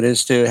 simply put,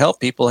 is to help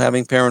people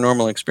having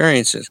paranormal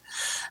experiences,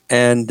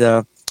 and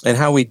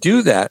how we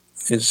do that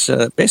is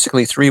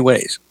basically 3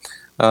 ways.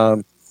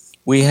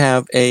 We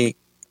have a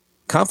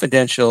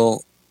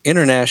confidential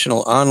international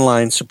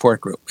online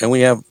support group, and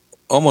we have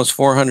almost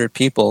 400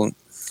 people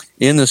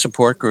in the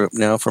support group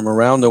now from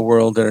around the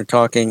world that are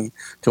talking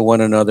to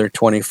one another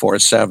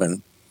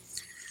 24/7.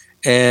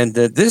 And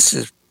this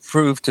is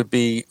proved to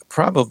be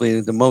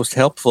probably the most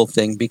helpful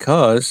thing,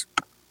 because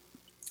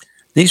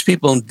these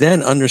people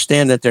then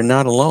understand that they're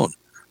not alone,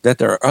 that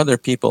there are other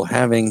people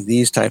having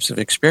these types of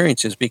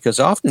experiences, because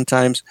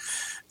oftentimes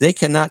they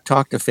cannot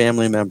talk to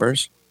family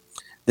members.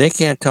 They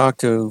can't talk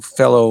to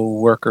fellow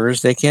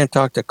workers. They can't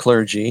talk to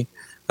clergy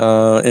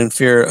in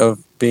fear of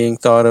being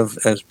thought of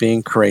as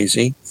being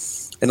crazy.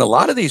 And a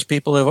lot of these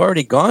people have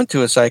already gone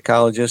to a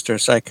psychologist or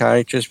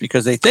psychiatrist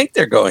because they think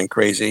they're going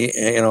crazy,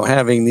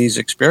 having these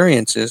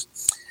experiences.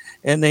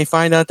 And they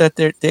find out that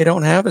they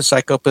don't have a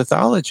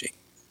psychopathology.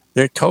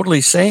 They're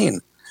totally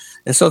sane.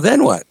 And so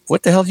then what?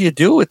 What the hell do you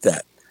do with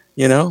that?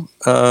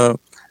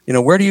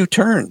 Where do you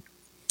turn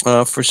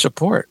for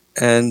support?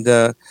 And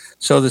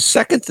so the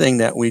second thing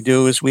that we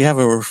do is we have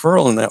a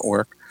referral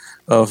network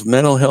of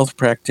mental health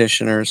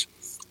practitioners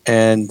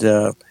and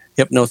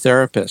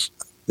hypnotherapists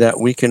that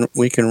we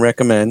can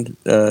recommend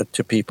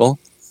to people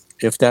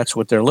if that's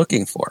what they're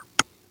looking for.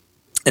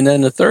 And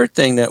then the third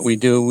thing that we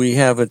do, we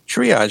have a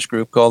triage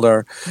group called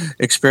our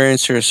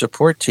Experiencer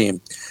Support Team.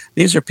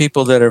 These are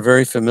people that are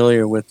very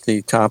familiar with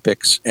the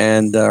topics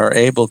and are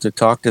able to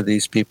talk to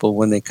these people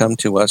when they come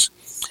to us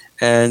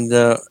and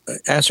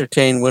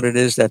ascertain what it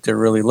is that they're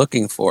really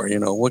looking for.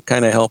 What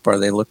kind of help are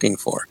they looking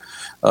for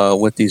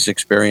with these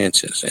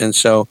experiences? And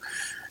so,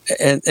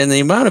 and the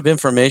amount of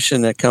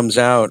information that comes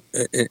out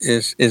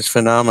is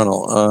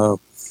phenomenal.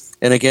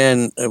 And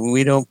again,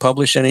 we don't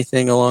publish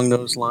anything along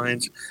those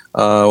lines.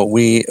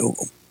 We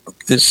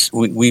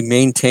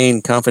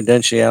maintain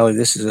confidentiality.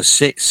 This is a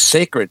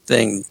sacred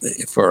thing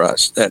for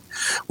us, that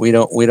we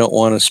don't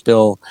want to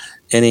spill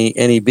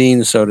any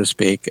beans, so to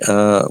speak,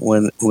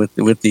 when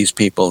with these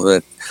people.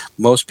 That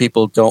most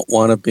people don't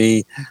want to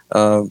be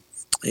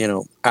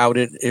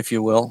outed, if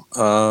you will,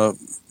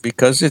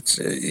 because it's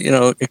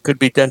it could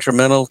be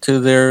detrimental to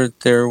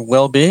their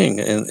well-being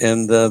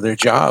and their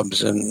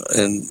jobs and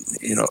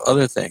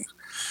other things.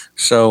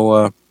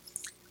 So,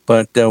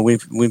 but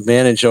we've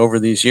managed over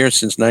these years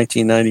since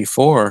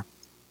 1994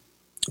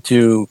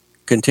 to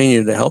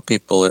continue to help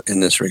people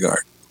in this regard.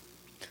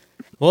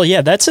 Well,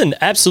 yeah, that's an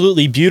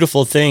absolutely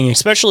beautiful thing,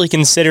 especially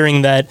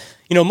considering that,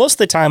 most of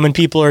the time when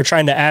people are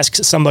trying to ask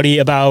somebody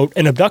about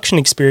an abduction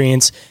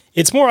experience,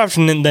 it's more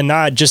often than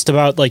not just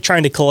about like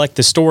trying to collect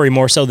the story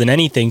more so than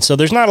anything. So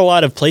there's not a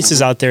lot of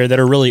places out there that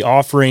are really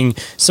offering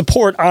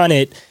support on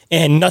it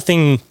and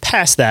nothing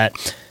past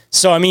that.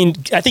 So, I mean,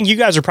 I think you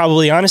guys are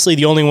probably honestly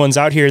the only ones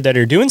out here that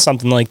are doing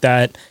something like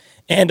that.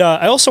 And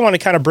I also want to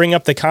kind of bring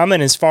up the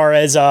comment as far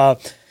as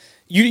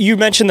you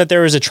mentioned that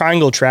there was a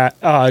triangle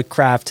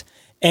craft.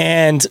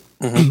 And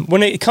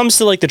when it comes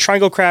to like the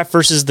triangle craft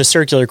versus the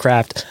circular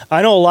craft,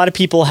 I know a lot of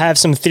people have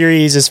some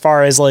theories as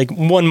far as like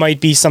one might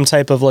be some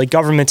type of like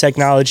government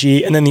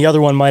technology, and then the other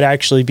one might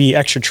actually be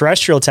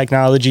extraterrestrial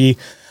technology.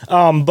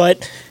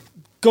 But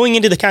going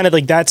into the kind of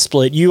like that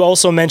split, you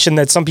also mentioned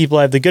that some people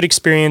have the good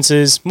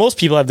experiences, most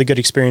people have the good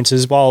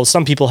experiences, while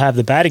some people have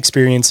the bad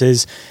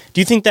experiences.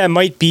 Do you think that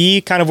might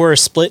be kind of where a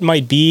split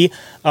might be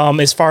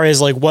as far as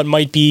like what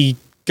might be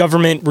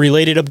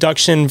government-related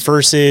abduction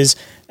versus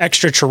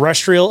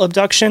extraterrestrial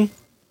abduction?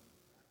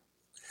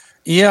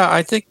 Yeah,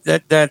 I think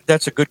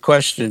that's a good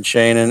question,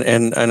 Shane,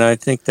 and I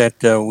think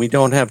that we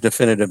don't have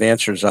definitive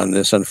answers on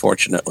this,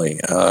 unfortunately.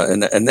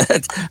 And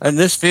that in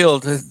this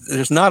field,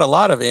 there's not a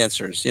lot of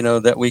answers,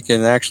 that we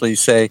can actually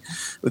say,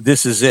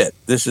 this is it.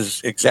 This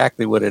is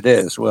exactly what it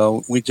is.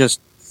 Well,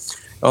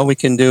 all we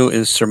can do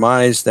is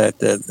surmise that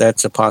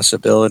that's a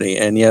possibility.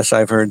 And yes,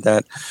 I've heard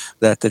that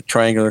the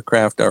triangular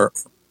craft are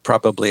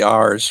probably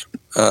ours,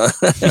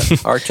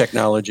 our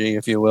technology,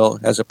 if you will,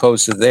 as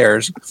opposed to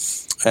theirs.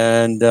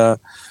 And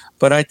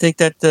but I think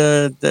that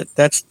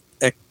that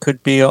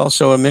could be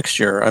also a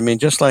mixture. I mean,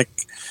 just like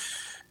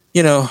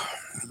I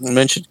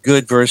mentioned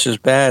good versus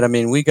bad. I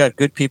mean, we got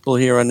good people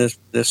here on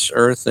this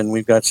earth, and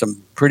we've got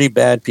some pretty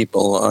bad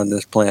people on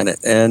this planet.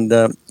 And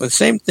the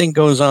same thing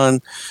goes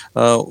on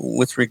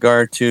with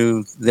regard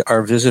to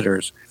our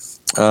visitors.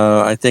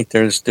 I think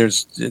there's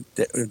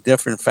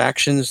different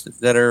factions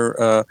that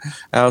are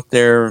out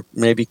there,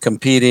 maybe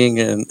competing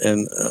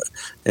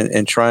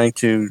and trying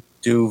to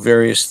do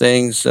various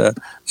things.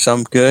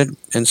 Some good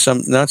and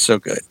some not so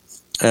good,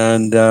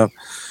 and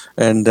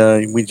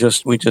we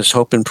just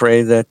hope and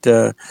pray that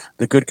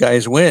the good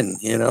guys win.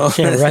 Yeah,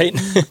 right.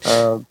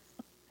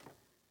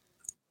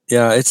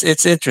 Yeah,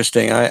 it's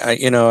interesting.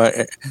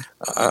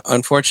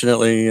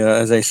 Unfortunately,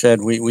 as I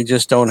said, we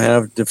just don't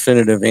have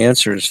definitive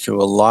answers to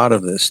a lot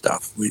of this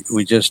stuff.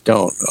 We just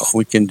don't. All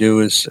we can do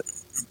is,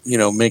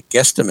 make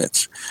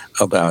guesstimates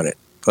about it.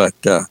 But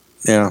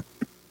yeah.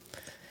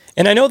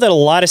 And I know that a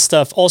lot of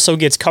stuff also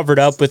gets covered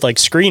up with like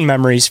screen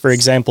memories, for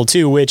example,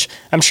 too, which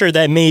I'm sure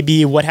that may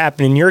be what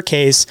happened in your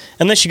case,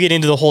 unless you get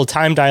into the whole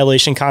time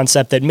dilation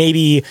concept that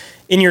maybe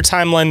in your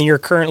timeline that you're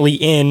currently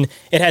in,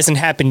 it hasn't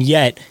happened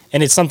yet.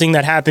 And it's something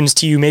that happens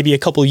to you maybe a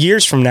couple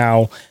years from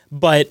now.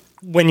 But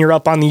when you're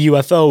up on the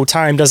UFO,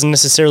 time doesn't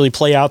necessarily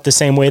play out the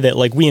same way that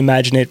like we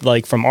imagine it,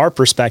 like from our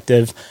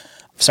perspective.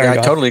 Sorry,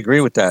 I totally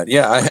agree with that.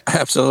 Yeah,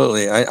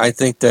 absolutely. I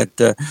think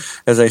that,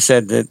 as I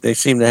said, that they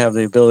seem to have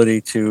the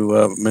ability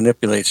to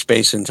manipulate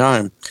space and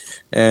time,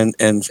 and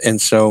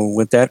so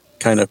with that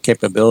kind of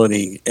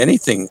capability,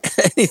 anything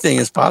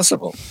is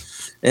possible.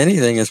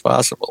 Anything is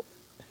possible.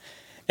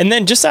 And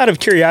then just out of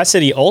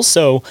curiosity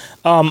also,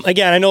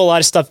 again, I know a lot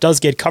of stuff does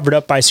get covered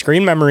up by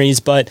screen memories,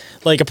 but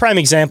like a prime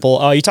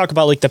example, you talk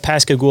about like the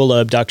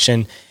Pascagoula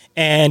abduction.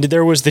 And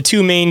there was the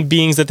two main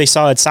beings that they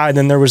saw outside,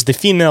 then there was the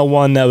female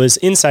one that was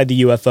inside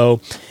the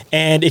UFO.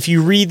 And if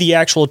you read the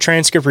actual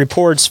transcript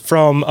reports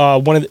from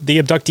one of the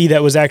abductee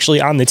that was actually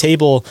on the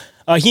table,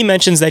 he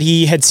mentions that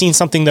he had seen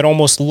something that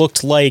almost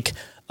looked like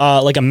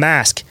a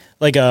mask,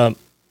 like on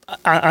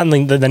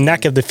the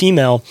neck of the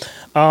female.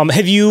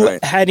 Have you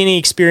had any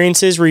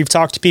experiences where you've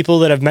talked to people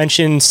that have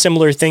mentioned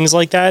similar things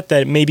like that,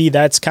 that maybe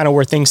that's kind of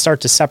where things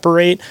start to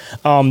separate,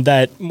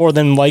 that more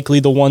than likely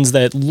the ones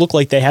that look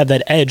like they had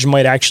that edge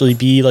might actually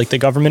be like the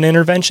government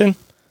intervention?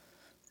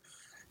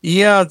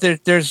 Yeah, there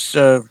was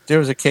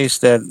a case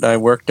that I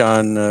worked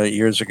on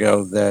years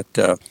ago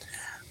that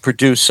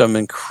produced some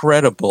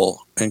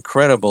incredible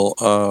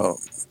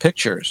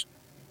pictures.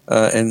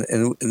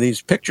 And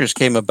these pictures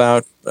came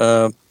about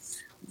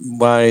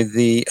by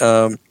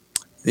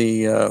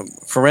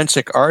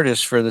forensic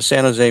artist for the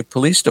San Jose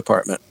Police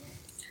Department,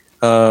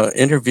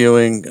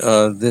 interviewing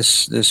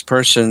this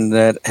person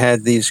that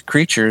had these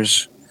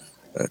creatures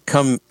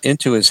come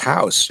into his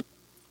house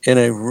in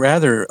a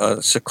rather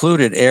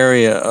secluded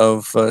area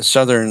of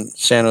southern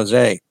San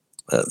Jose,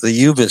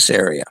 the OPUS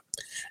area,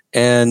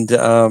 and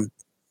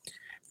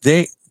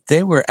they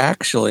were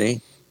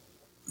actually,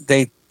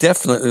 they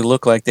definitely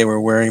looked like they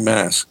were wearing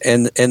masks,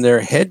 and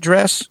their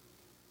headdress,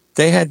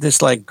 they had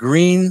this like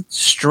green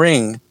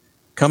string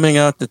coming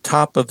out the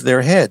top of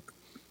their head.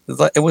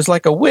 It was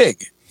like a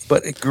wig,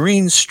 but a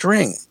green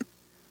string,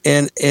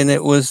 and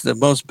it was the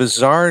most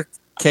bizarre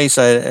case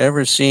I had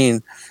ever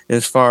seen,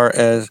 as far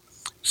as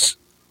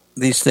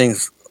these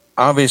things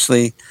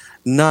obviously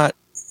not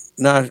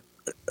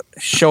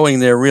showing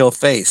their real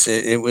face.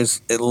 It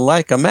was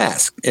like a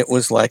mask. It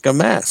was like a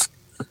mask,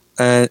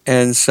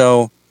 and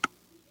so,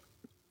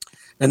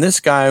 and this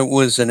guy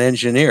was an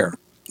engineer.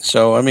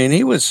 So I mean,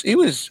 he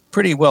was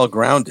pretty well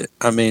grounded.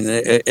 I mean,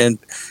 and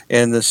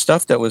the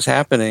stuff that was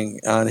happening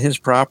on his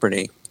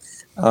property,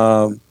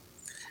 I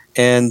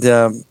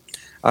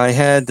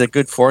had the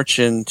good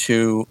fortune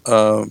to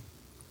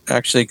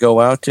actually go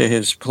out to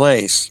his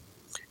place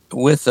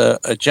with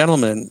a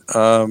gentleman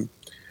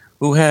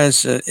who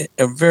has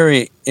a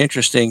very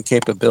interesting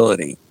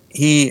capability.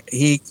 He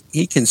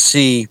can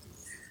see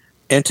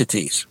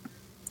entities,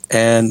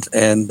 and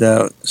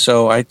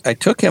so I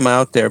took him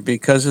out there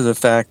because of the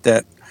fact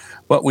that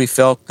what we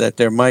felt that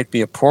there might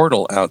be a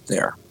portal out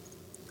there,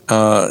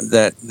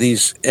 that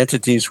these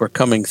entities were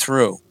coming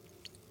through.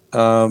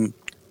 So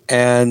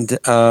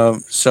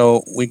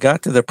we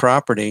got to the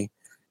property,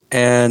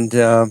 and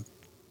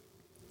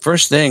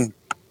first thing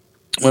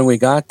when we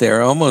got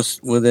there,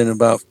 almost within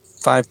about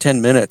 5-10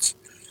 minutes,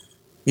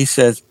 he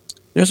says,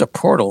 "There's a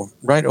portal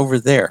right over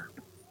there,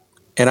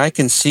 and I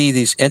can see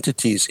these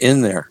entities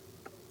in there.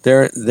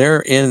 They're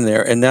in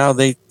there, and now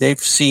they've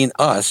seen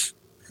us."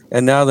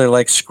 And now they're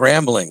like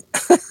scrambling.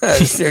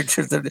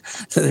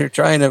 they're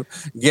trying to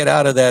get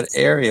out of that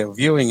area,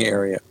 viewing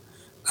area.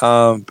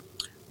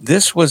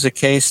 This was a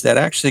case that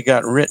actually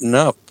got written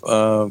up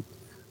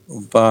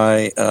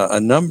by a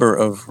number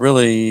of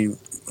really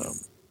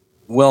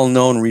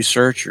well-known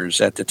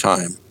researchers at the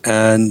time.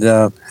 And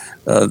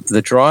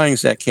the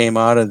drawings that came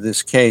out of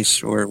this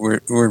case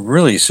were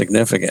really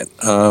significant.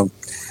 But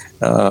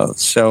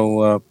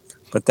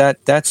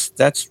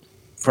that's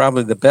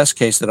probably the best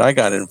case that I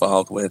got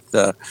involved with,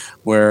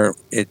 where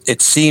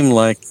it seemed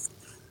like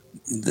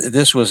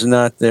this was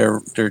not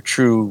their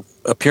true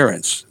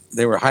appearance.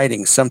 They were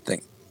hiding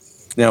something.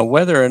 Now,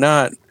 whether or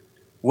not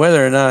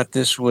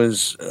this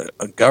was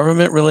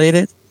government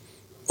related,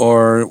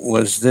 or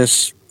was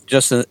this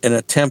just an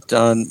attempt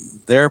on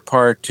their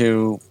part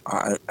to,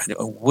 I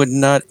would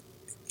not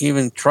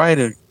even try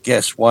to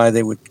guess why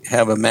they would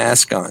have a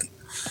mask on,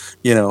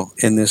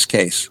 in this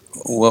case.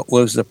 What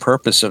was the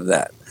purpose of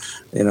that?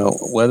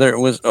 Whether it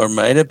was, or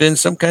might have been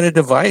some kind of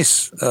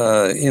device,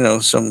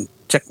 some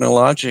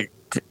technology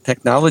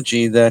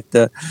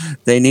that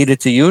they needed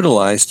to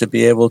utilize to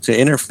be able to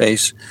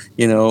interface,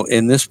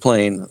 in this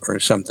plane or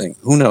something.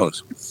 Who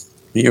knows?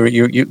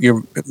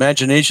 Your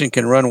imagination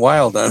can run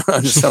wild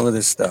on some of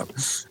this stuff.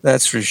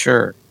 That's for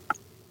sure.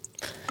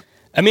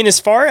 I mean, as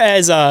far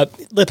as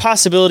the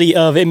possibility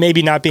of it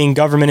maybe not being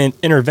government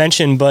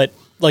intervention, but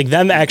like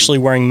them actually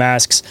wearing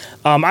masks,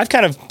 I've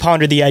kind of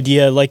pondered the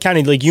idea, like kind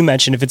of like you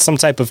mentioned, if it's some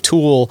type of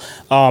tool,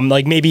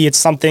 like maybe it's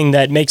something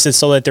that makes it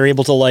so that they're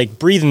able to like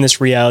breathe in this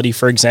reality,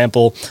 for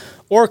example,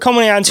 or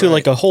coming on to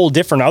like a whole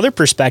different other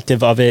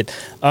perspective of it.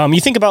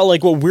 You think about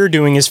like what we're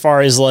doing as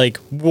far as like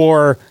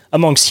war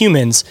amongst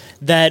humans,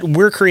 that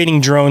we're creating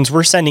drones,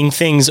 we're sending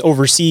things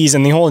overseas,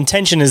 and the whole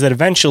intention is that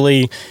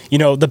eventually,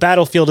 the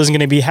battlefield isn't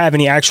going to have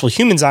any actual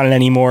humans on it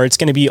anymore. It's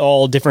going to be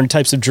all different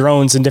types of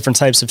drones and different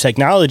types of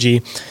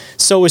technology.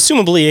 So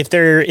assumably, if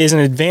there is an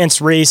advanced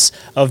race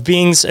of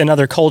beings,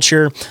 another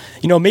culture,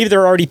 maybe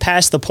they're already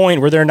past the point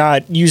where they're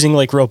not using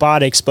like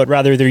robotics, but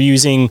rather they're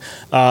using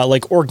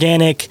like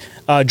organic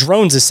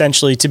drones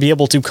essentially to be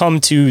able to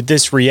come to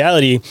this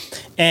reality.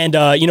 And,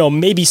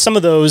 maybe some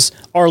of those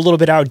are a little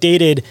bit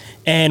outdated,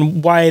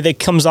 and why that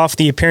comes off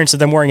the appearance of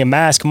them wearing a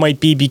mask might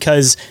be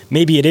because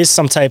maybe it is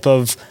some type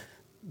of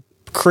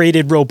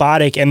created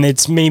robotic, and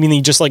it's maybe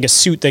just like a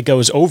suit that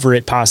goes over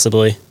it,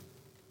 possibly.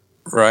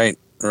 Right.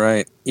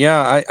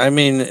 Yeah, I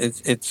mean,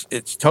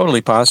 it's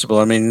totally possible.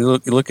 I mean,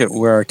 look at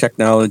where our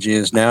technology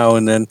is now,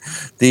 and then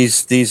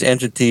these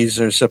entities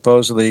are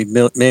supposedly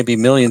maybe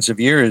millions of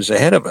years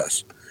ahead of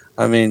us.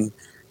 I mean,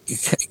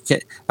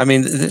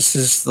 this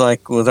is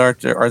like what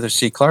Arthur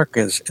C. Clarke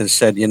has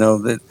said,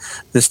 that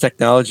this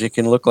technology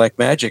can look like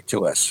magic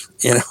to us,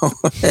 and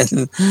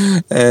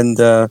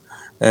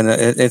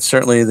it's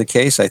certainly the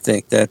case. I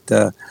think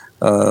that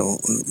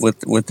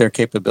with their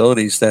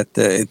capabilities, that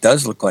it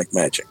does look like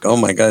magic. Oh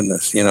my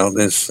goodness,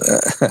 this.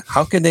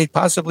 How can they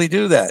possibly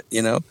do that?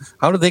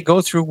 How do they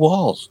go through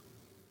walls?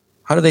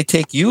 How do they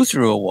take you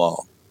through a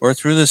wall or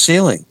through the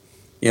ceiling?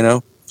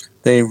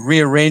 They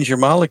rearrange your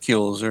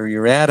molecules or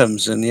your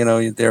atoms, and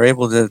they're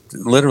able to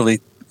literally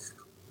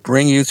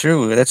bring you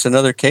through. That's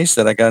another case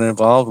that I got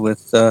involved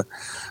with,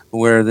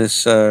 where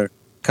this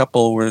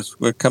couple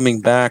were coming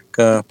back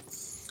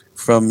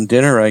from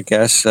dinner, I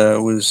guess.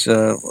 It was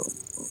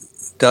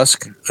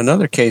dusk,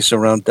 another case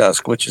around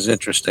dusk, which is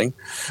interesting.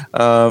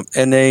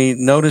 And they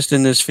noticed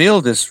in this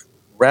field this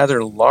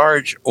rather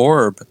large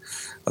orb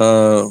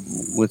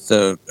with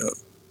the...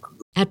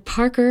 At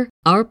Parker,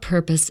 our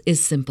purpose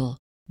is simple.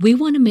 We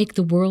want to make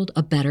the world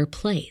a better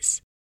place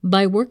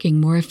by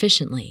working more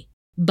efficiently,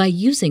 by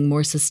using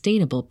more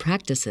sustainable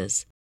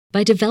practices,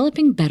 by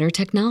developing better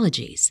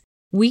technologies.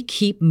 We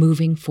keep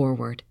moving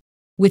forward.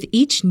 With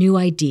each new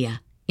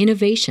idea,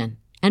 innovation,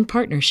 and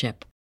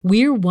partnership,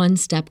 we're one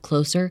step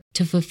closer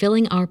to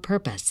fulfilling our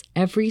purpose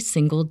every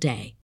single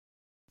day.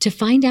 To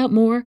find out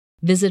more,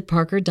 visit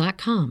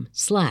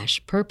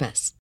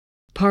parker.com/purpose.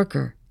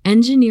 Parker,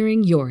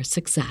 engineering your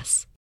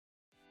success.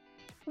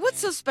 What's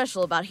so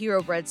special about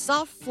Hero Bread's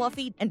soft,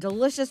 fluffy, and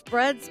delicious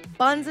breads,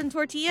 buns, and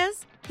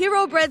tortillas?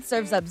 Hero Bread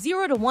serves up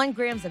 0 to 1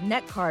 grams of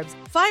net carbs,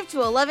 5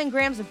 to 11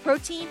 grams of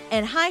protein,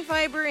 and high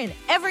fiber in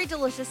every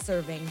delicious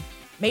serving.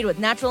 Made with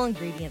natural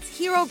ingredients,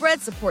 Hero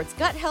Bread supports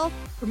gut health,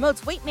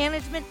 promotes weight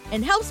management,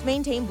 and helps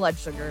maintain blood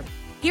sugar.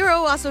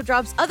 Hero also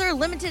drops other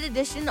limited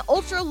edition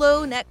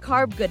ultra-low net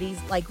carb goodies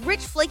like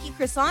rich flaky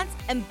croissants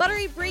and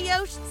buttery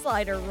brioche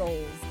slider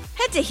rolls.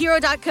 Head to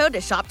hero.co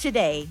to shop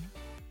today.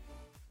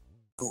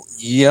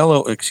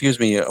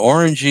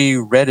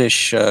 Orangey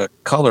reddish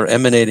color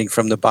emanating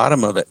from the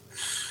bottom of it,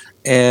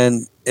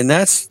 and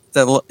that's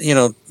the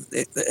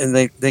and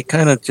they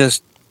kind of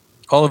just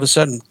all of a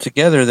sudden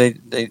together they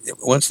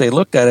once they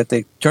looked at it,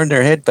 they turned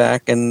their head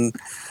back and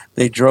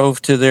they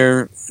drove to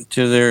their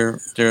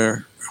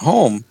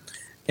home,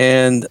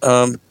 and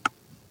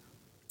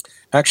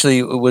actually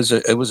it was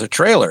a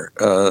trailer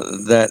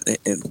that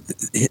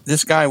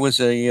this guy was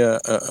a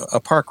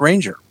park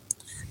ranger,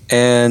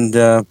 and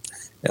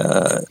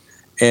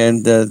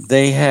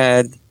they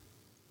had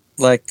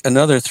like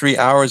another 3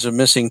 hours of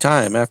missing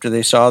time after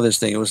they saw this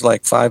thing. It was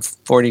like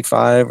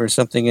 5:45 or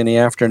something in the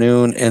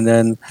afternoon, and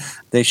then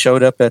they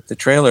showed up at the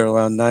trailer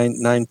around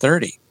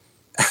 9:30,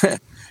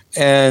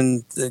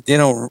 and they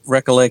don't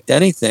recollect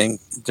anything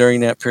during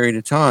that period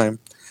of time.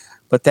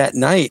 But that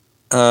night,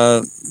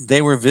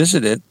 they were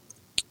visited.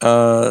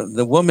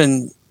 The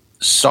woman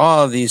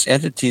saw these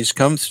entities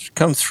come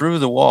through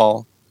the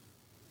wall,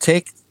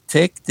 take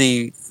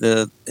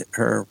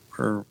her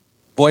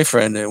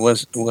boyfriend. It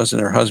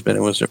wasn't her husband.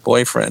 It was her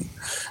boyfriend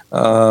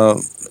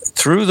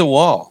through the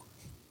wall,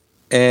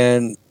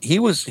 and he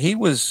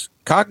was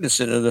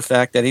cognizant of the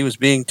fact that he was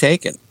being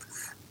taken,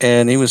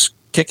 and he was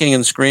kicking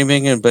and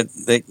screaming. But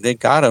they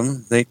got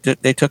him. They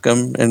took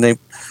him, and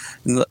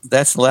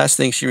that's the last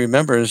thing she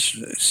remembers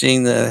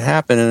seeing that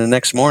happen. And the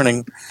next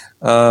morning,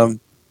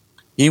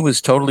 he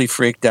was totally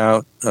freaked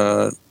out.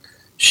 They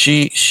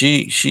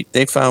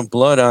found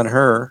blood on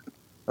her.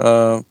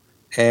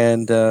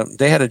 And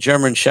they had a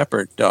German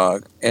Shepherd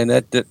dog, and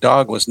that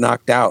dog was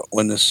knocked out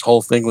when this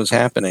whole thing was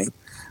happening.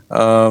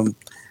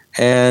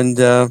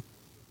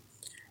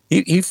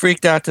 He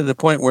freaked out to the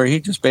point where he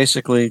just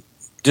basically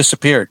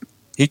disappeared.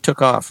 He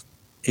took off.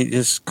 He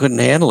just couldn't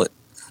handle it.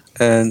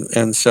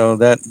 And so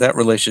that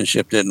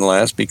relationship didn't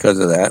last because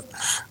of that.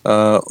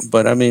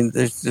 But I mean,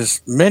 there's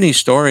just many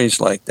stories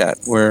like that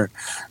where,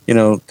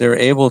 they're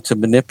able to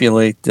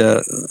manipulate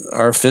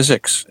our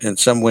physics in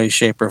some way,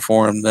 shape, or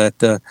form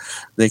that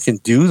they can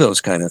do those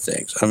kind of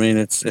things. I mean,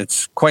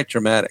 it's quite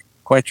dramatic,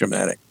 quite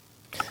dramatic.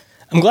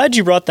 I'm glad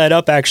you brought that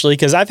up, actually,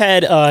 because I've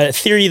had a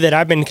theory that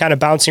I've been kind of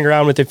bouncing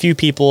around with a few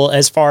people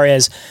as far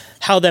as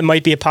how that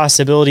might be a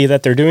possibility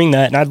that they're doing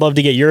that. And I'd love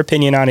to get your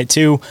opinion on it,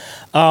 too.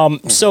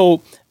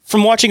 So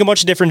from watching a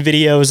bunch of different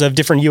videos of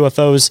different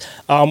UFOs,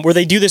 where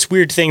they do this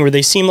weird thing where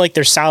they seem like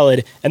they're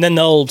solid, and then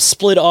they'll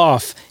split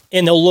off,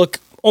 and they'll look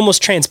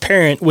almost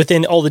transparent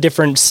within all the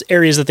different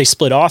areas that they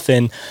split off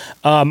in.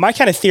 My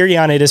kind of theory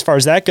on it as far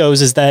as that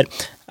goes is that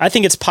I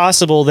think it's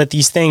possible that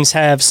these things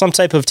have some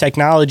type of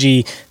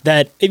technology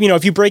that,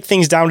 if you break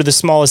things down to the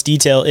smallest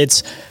detail,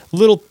 it's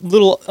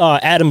little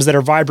atoms that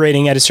are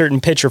vibrating at a certain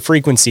pitch or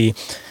frequency.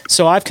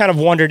 So I've kind of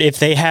wondered if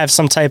they have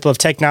some type of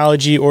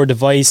technology or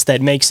device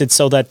that makes it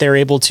so that they're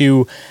able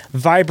to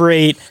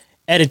vibrate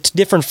at a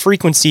different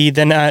frequency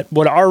than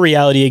what our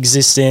reality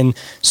exists in.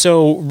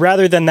 So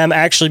rather than them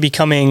actually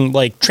becoming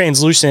like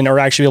translucent or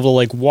actually able to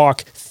like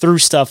walk through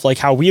stuff like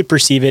how we would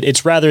perceive it,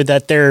 it's rather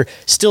that they're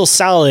still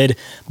solid,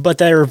 but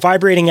they're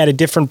vibrating at a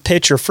different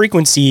pitch or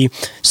frequency.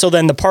 So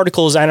then the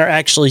particles are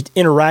actually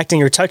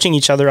interacting or touching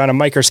each other on a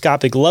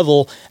microscopic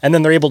level, and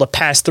then they're able to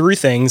pass through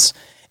things.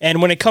 And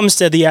when it comes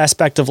to the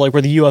aspect of like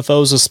where the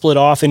UFOs are split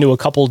off into a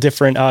couple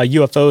different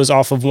UFOs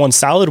off of one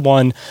solid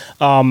one,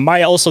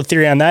 my also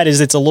theory on that is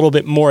it's a little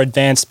bit more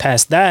advanced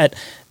past that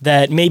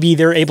maybe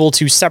they're able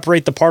to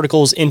separate the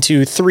particles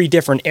into 3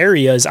 different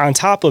areas on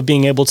top of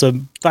being able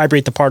to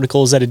vibrate the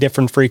particles at a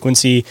different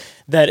frequency,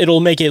 that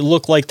it'll make it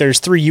look like there's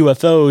 3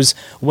 UFOs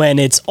when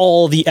it's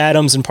all the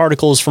atoms and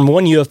particles from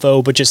one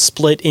UFO, but just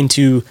split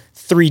into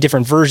 3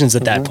 different versions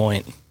at that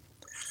point.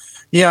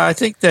 Yeah, I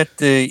think that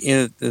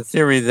the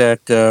theory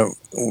that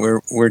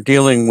we're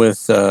dealing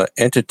with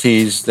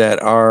entities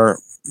that are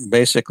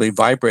basically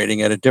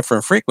vibrating at a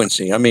different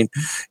frequency. I mean,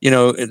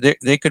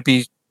 they could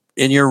be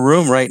in your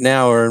room right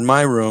now or in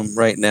my room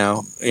right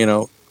now,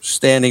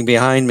 standing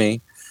behind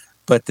me,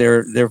 but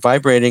they're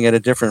vibrating at a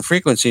different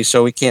frequency,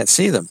 so we can't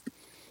see them.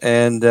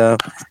 And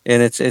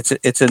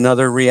it's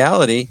another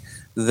reality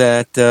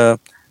that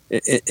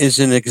is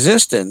in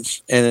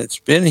existence, and it's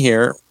been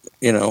here,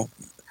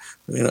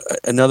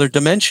 another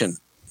dimension.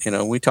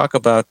 We talk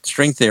about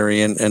string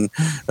theory and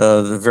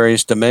the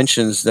various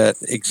dimensions that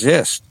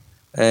exist,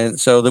 and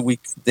so that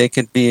they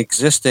could be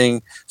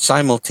existing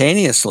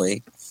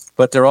simultaneously,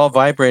 but they're all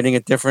vibrating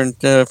at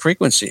different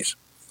frequencies.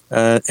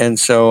 And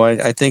so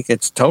I think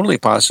it's totally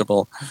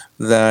possible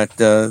that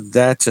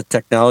that's a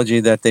technology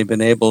that they've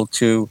been able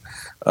to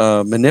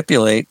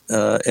manipulate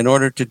in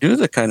order to do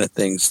the kind of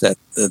things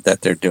that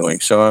they're doing.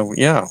 So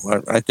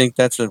I think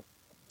that's a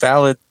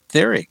valid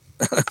theory.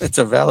 It's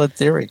a valid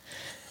theory.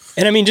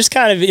 And I mean, just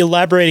kind of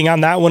elaborating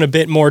on that one a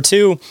bit more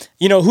too,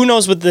 who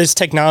knows what this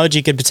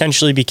technology could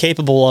potentially be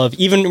capable of,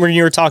 even when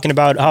you were talking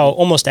about how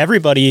almost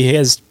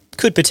everybody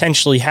could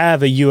potentially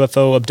have a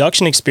UFO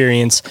abduction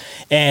experience,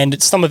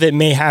 and some of it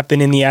may happen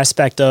in the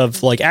aspect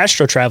of like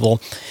astro travel.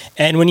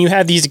 And when you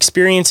have these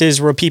experiences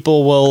where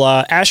people will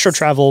astro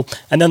travel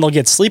and then they'll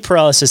get sleep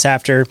paralysis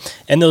after,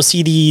 and they'll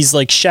see these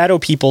like shadow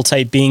people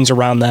type beings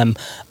around them,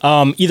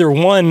 either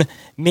one,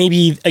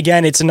 maybe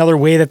again, it's another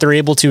way that they're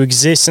able to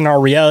exist in our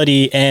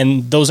reality,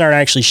 and those aren't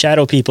actually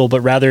shadow people,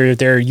 but rather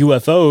they're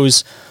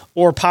UFOs,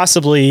 or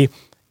possibly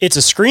it's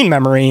a screen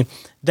memory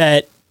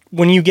that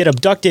when you get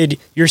abducted,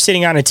 you're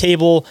sitting on a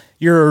table,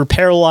 you're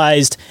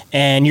paralyzed,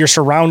 and you're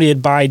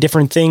surrounded by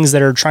different things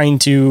that are trying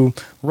to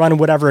run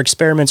whatever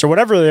experiments or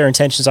whatever their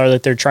intentions are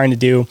that they're trying to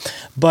do.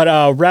 But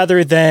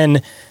rather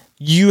than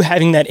you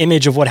having that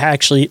image of what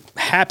actually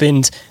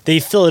happened, they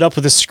fill it up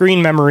with a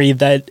screen memory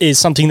that is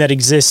something that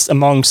exists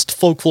amongst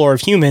folklore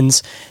of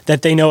humans,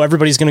 that they know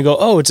everybody's going to go,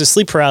 oh, it's a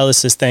sleep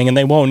paralysis thing, and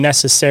they won't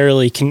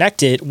necessarily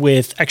connect it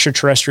with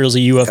extraterrestrials or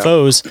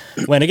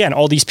UFOs, when, again,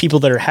 all these people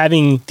that are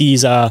having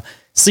these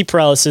sleep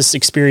paralysis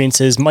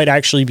experiences might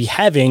actually be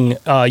having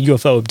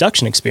UFO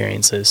abduction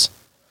experiences.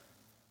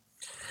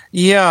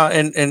 Yeah,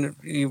 and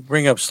you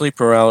bring up sleep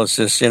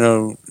paralysis.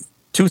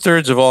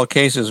 2/3 of all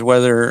cases,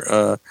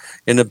 whether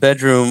in the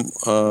bedroom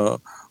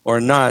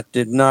or not,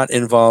 did not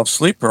involve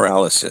sleep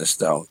paralysis.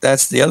 Though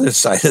that's the other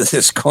side of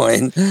this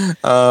coin.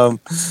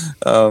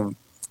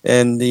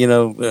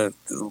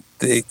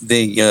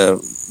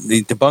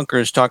 The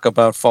debunkers talk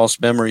about false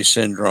memory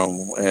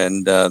syndrome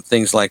and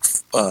things like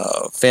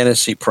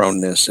fantasy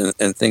proneness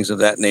and things of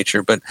that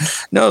nature. But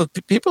no,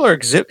 people are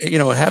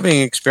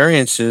having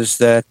experiences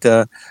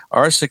that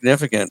are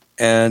significant,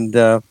 and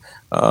I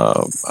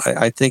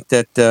think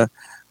that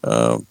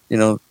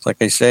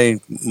like I say,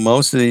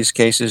 most of these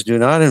cases do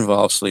not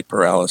involve sleep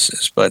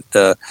paralysis. But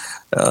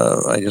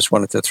I just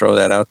wanted to throw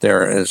that out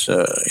there as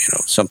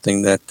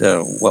something that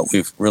what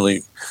we've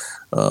really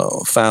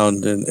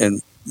found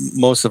in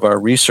most of our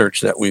research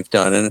that we've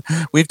done. And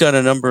we've done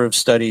a number of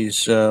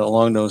studies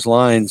along those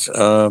lines.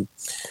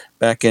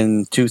 Back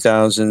in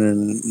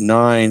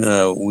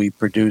 2009, we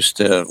produced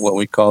what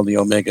we call the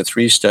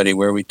Omega-3 study,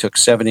 where we took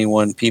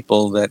 71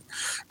 people that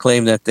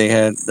claimed that they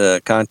had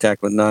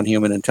contact with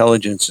non-human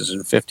intelligences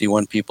and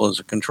 51 people as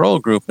a control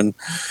group. And,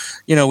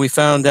 we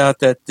found out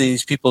that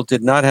these people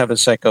did not have a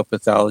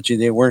psychopathology.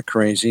 They weren't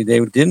crazy. They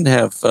didn't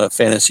have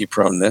fantasy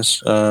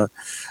proneness.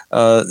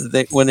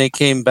 When they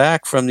came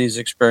back from these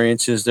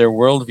experiences, their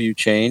worldview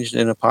changed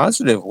in a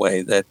positive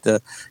way.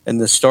 And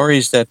the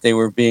stories that they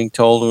were being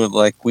told were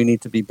like, we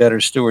need to be better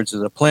stewards of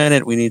the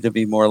planet. We need to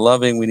be more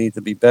loving. We need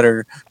to be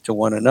better to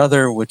one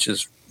another, which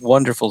is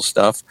wonderful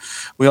stuff.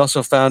 We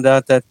also found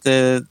out that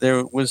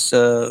there was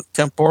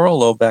temporal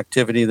lobe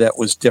activity that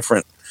was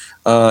different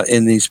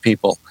in these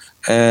people,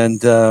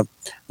 and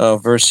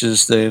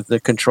versus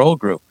the control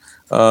group.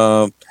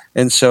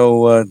 And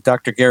so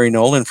Dr. Gary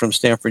Nolan from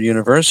Stanford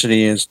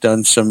University has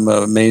done some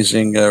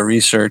amazing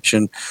research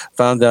and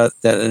found out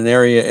that an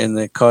area in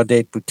the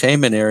caudate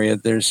putamen area,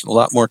 there's a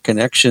lot more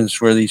connections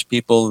where these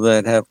people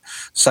that have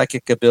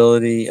psychic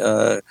ability,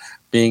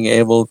 being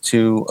able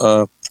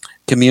to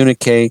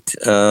communicate,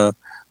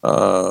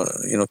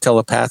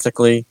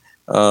 telepathically,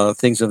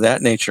 things of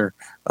that nature.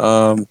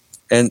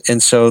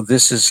 And so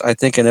this is, I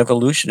think, an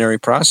evolutionary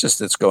process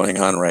that's going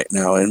on right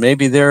now. And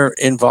maybe they're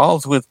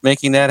involved with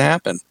making that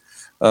happen.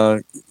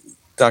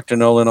 Dr.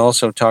 Nolan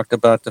also talked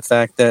about the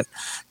fact that,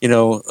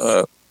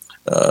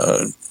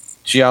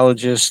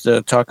 geologists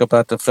talk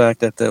about the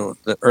fact that the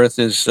Earth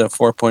is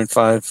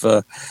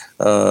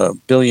 4.5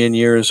 billion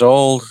years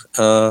old,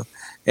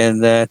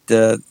 and that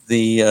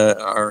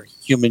our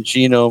human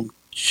genome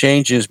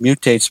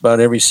mutates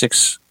about every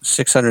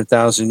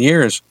 600,000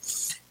 years.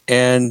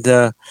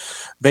 And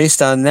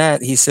based on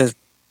that, he says,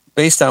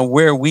 based on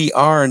where we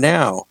are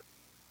now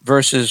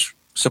versus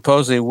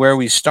supposedly where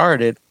we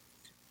started,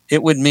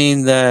 it would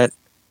mean that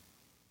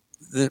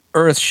the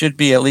Earth should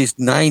be at least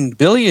 9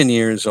 billion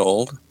years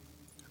old,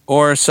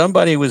 or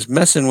somebody was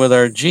messing with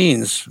our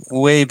genes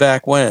way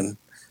back when.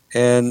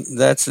 And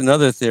that's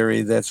another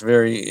theory that's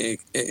very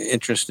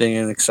interesting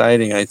and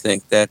exciting. I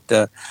think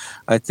that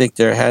I think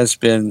there has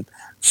been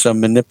some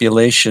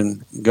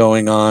manipulation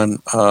going on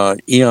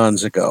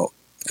eons ago,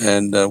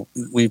 and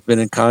we've been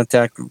in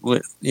contact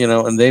with,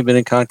 and they've been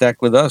in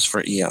contact with us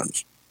for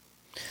eons.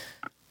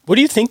 What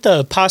do you think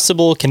the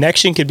possible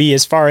connection could be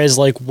as far as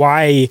like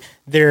why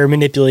they're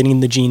manipulating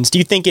the genes? Do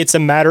you think it's a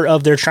matter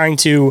of they're trying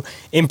to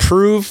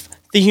improve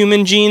the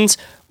human genes,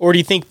 or do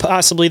you think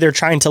possibly they're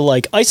trying to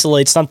like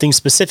isolate something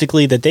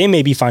specifically that they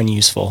maybe find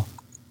useful?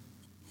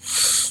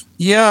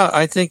 Yeah,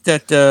 I think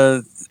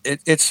that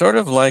it's sort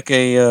of like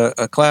a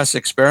class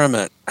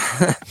experiment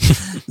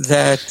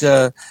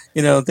that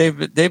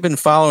they've been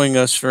following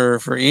us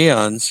for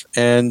eons,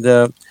 and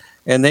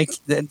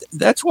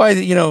that's why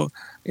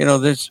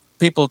there's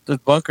people, the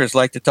bunkers,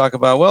 like to talk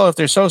about, well, if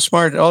they're so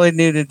smart, all they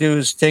need to do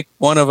is take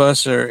one of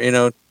us,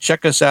 or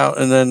check us out,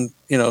 and then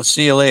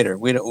see you later.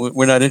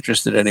 We're not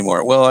interested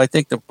anymore. Well, I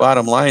think the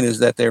bottom line is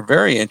that they're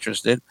very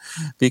interested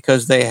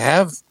because they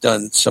have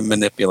done some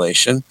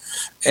manipulation,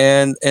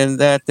 and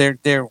that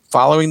they're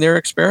following their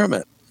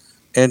experiment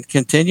and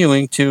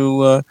continuing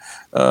to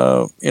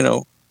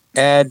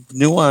add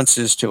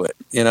nuances to it.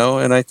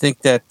 And I think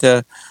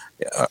that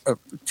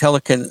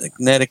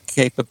telekinetic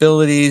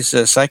capabilities,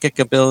 psychic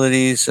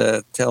abilities,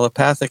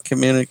 telepathic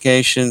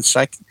communication,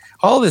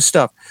 all this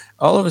stuff.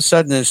 All of a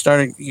sudden, it's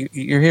starting.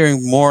 You're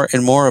hearing more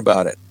and more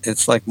about it.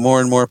 It's like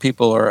more and more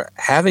people are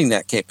having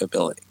that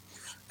capability,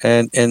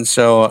 and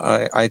so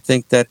I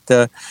think that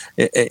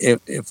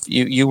if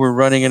you were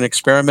running an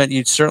experiment,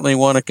 you'd certainly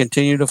want to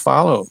continue to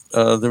follow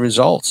the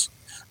results,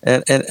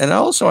 and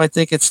also I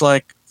think it's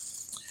like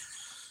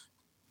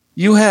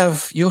you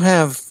have.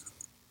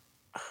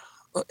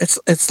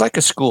 It's like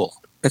a school.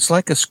 It's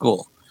like a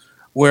school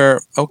where,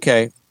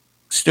 okay,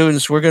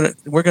 students, we're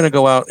gonna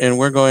go out and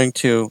we're going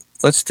to,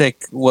 let's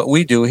take what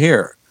we do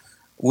here.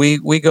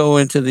 We go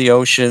into the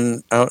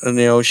ocean, out in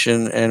the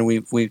ocean, and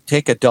we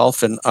take a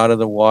dolphin out of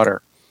the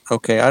water,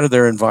 okay, out of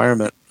their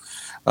environment.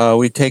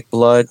 We take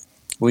blood,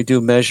 we do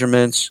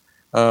measurements,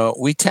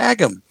 we tag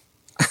them.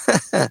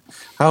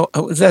 How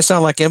does that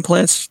sound like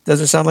implants?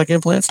 Does it sound like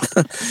implants?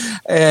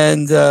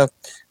 And so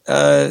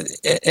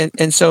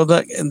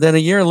then a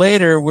year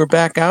later, we're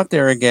back out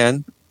there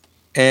again,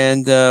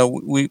 and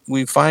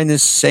we find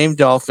this same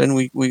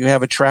dolphin. We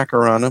have a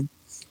tracker on them,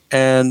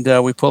 and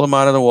we pull them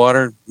out of the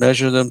water,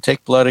 measure them,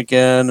 take blood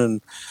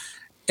again,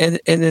 and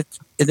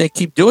they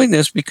keep doing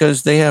this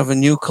because they have a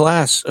new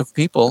class of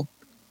people,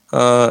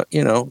 the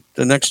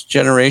next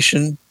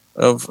generation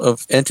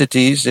of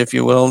entities, if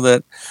you will,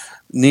 that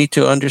need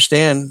to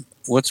understand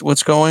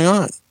what's going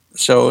on.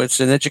 So it's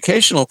an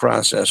educational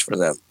process for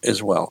them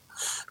as well.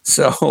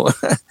 So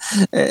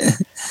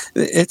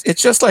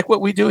it's just like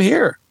what we do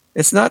here.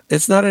 It's not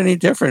any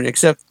different,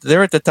 except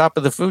they're at the top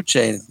of the food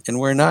chain and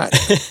we're not.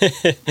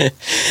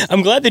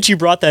 I'm glad that you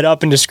brought that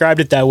up and described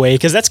it that way,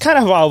 because that's kind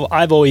of how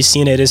I've always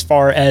seen it as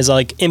far as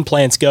like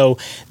implants go,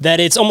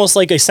 that it's almost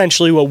like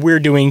essentially what we're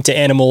doing to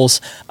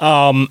animals.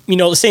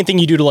 The same thing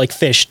you do to like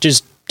fish,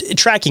 just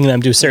tracking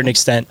them to a certain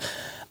extent.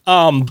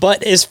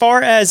 But as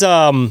far as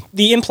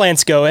the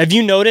implants go, have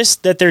you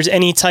noticed that there's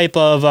any type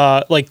of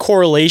like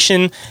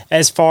correlation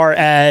as far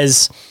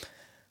as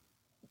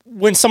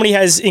when somebody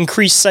has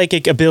increased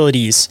psychic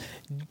abilities?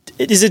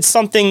 Is it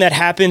something that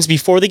happens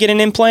before they get an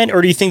implant,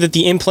 or do you think that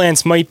the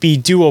implants might be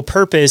dual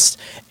purpose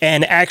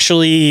and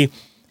actually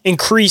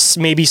increase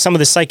maybe some of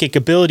the psychic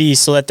abilities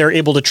so that they're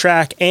able to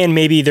track, and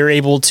maybe they're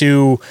able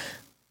to,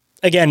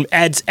 again,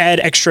 add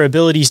extra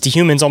abilities to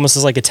humans almost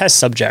as like a test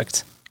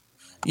subject?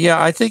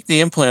 Yeah, I think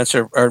the implants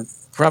are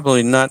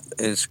probably not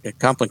as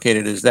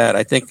complicated as that.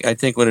 I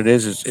think what it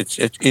is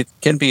it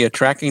can be a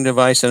tracking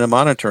device and a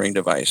monitoring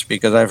device,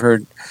 because I've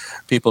heard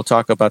people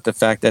talk about the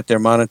fact that they're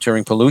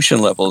monitoring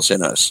pollution levels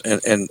in us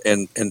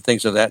and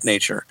things of that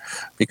nature,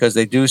 because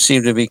they do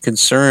seem to be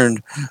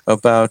concerned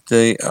about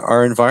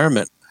our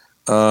environment.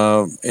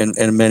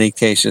 In many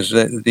cases,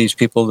 these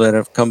people that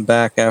have come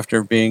back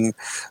after being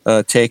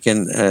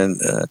taken and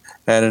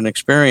had an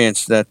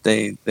experience, that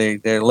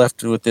they're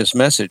left with this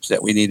message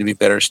that we need to be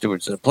better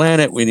stewards of the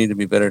planet, we need to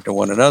be better to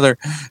one another.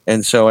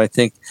 And so I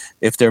think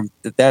if they're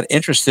that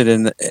interested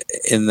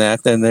in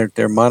that, then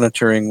they're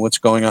monitoring what's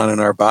going on in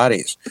our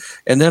bodies.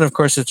 And then of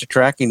course it's a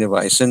tracking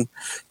device. And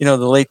the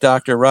late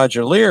Dr.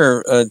 Roger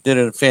Lear did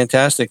a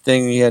fantastic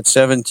thing. He had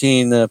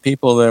 17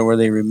 people there where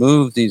they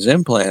removed these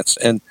implants.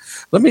 And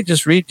let me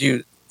just read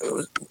you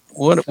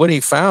what he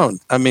found.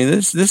 I mean,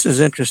 this is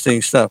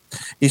interesting stuff.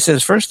 He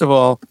says, first of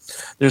all,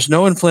 there's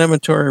no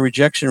inflammatory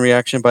rejection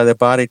reaction by the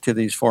body to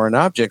these foreign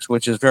objects,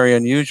 which is very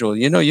unusual.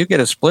 You get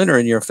a splinter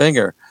in your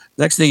finger.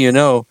 Next thing you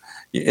know,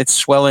 it's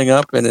swelling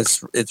up and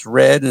it's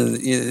red and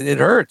it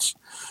hurts.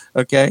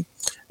 Okay?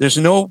 There's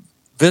no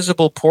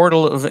visible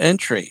portal of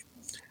entry.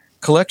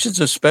 Collections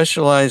of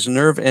specialized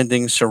nerve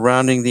endings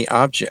surrounding the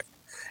object.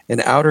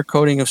 An outer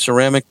coating of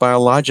ceramic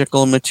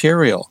biological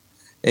material.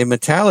 A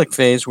metallic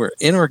phase where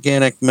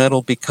inorganic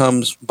metal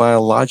becomes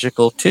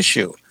biological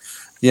tissue.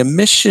 The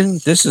emission,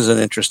 this is an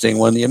interesting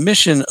one, the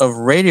emission of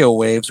radio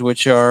waves,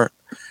 which are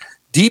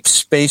deep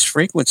space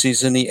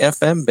frequencies in the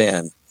FM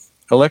band,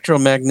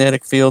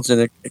 electromagnetic fields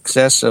in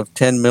excess of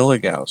 10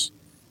 milligauss,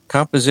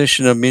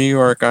 composition of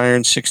meteoric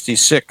iron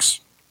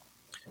 66.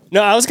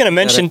 No, I was going to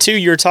mention, too,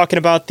 you were talking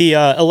about the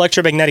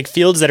electromagnetic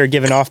fields that are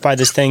given off by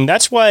this thing.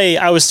 That's why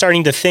I was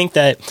starting to think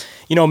that,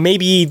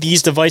 maybe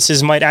these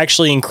devices might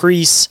actually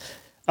increase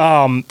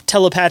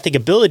telepathic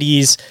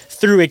abilities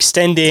through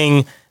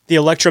extending the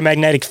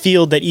electromagnetic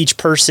field that each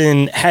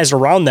person has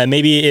around them.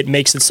 Maybe it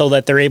makes it so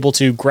that they're able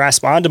to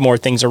grasp onto more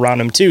things around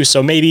them, too.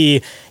 So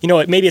maybe,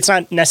 maybe it's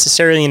not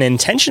necessarily an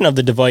intention of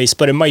the device,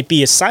 but it might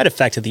be a side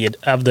effect of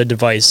the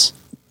device.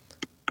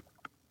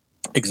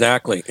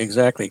 Exactly.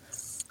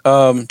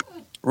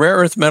 Rare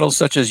earth metals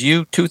such as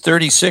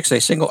U-236,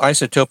 a single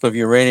isotope of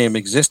uranium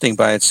existing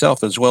by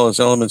itself, as well as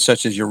elements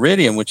such as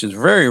uridium, which is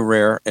very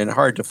rare and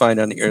hard to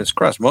find on the Earth's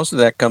crust. Most of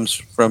that comes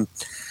from,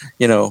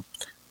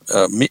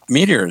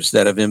 meteors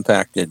that have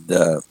impacted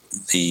the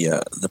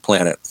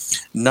planet.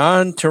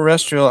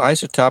 Non-terrestrial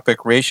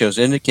isotopic ratios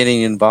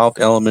indicating involved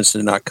elements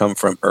did not come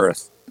from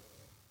Earth.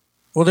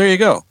 Well, there you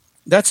go.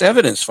 That's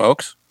evidence,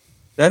 folks.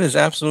 That is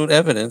absolute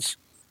evidence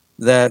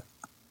that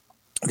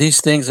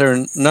these things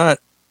are not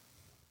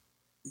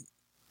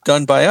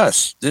done by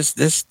us. This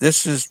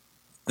is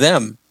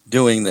them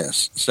doing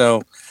this.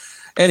 So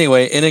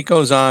anyway, and it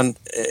goes on.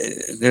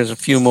 There's a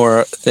few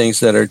more things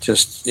that are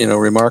just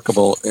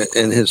remarkable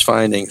in his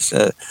findings.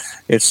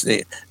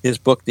 His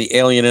book, The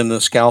Alien and the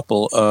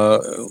Scalpel,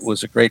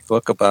 was a great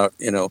book about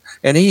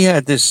and he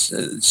had this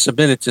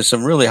submitted to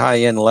some really high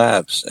end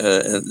labs.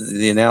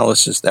 The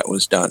analysis that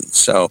was done.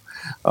 So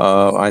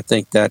I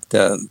think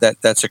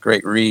that's a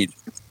great read.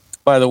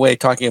 By the way,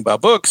 talking about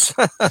books,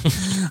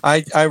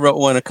 I wrote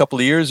one a couple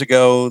of years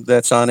ago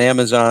that's on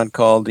Amazon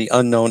called The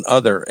Unknown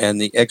Other and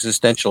the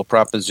Existential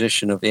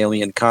Proposition of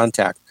Alien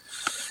Contact.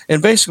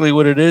 And basically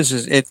what it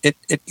is it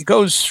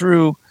goes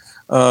through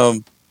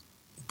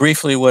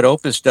briefly what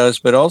OPUS does,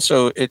 but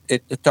also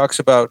it talks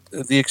about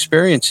the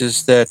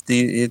experiences that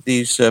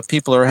these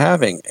people are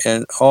having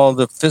and all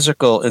the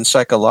physical and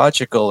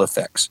psychological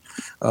effects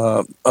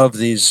of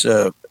these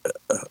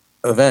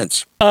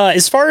events.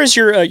 As far as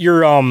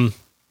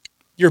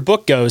your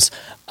book goes,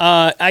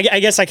 I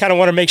guess I kind of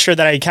want to make sure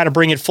that I kind of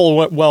bring it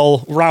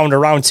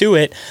around to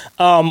it.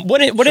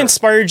 What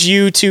inspired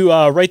you to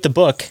write the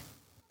book?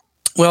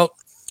 Well,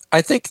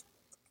 I think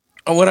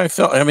what I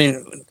felt,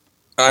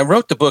 I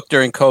wrote the book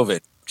during COVID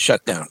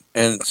shutdown.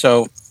 And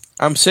so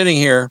I'm sitting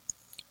here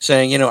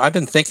saying, I've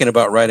been thinking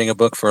about writing a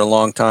book for a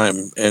long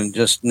time and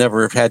just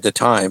never had the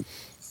time.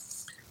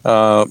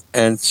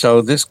 And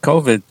so this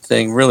COVID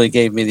thing really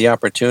gave me the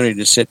opportunity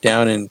to sit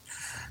down and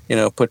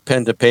put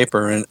pen to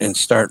paper and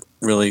start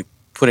really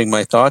putting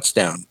my thoughts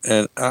down.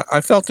 And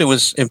I felt it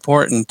was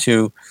important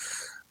to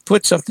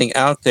put something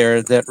out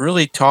there that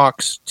really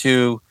talks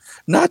to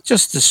not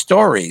just the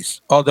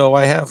stories, although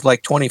I have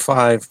like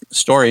 25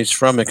 stories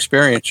from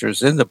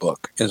experiencers in the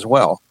book as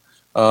well.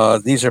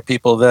 These are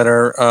people that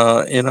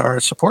are in our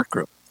support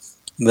group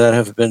that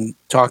have been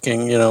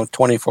talking,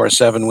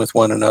 24/7 with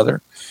one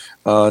another,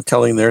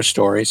 telling their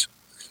stories.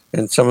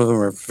 And some of them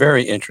are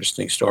very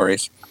interesting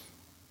stories.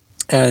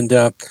 And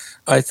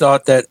I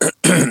thought that,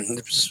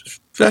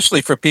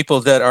 especially for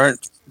people that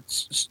aren't,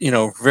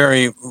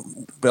 very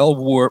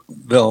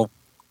well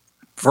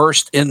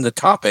versed in the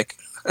topic,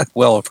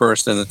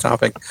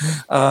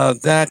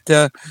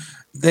 that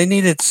they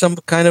needed some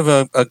kind of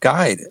a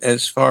guide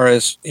as far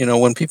as,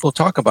 when people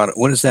talk about it,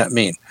 what does that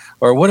mean?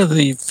 Or what are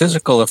the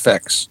physical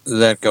effects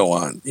that go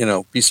on,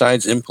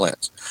 besides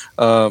implants?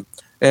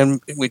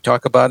 And we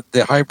talk about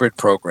the hybrid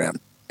program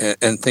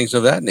and things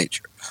of that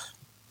nature.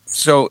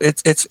 So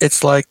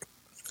it's like,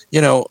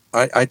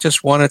 I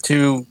just wanted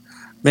to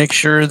make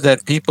sure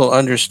that people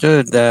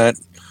understood that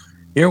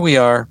here we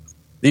are.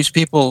 These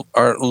people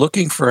are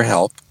looking for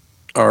help,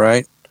 all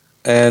right?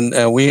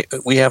 And we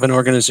have an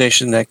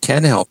organization that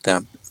can help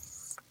them.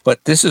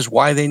 But this is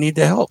why they need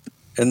the help.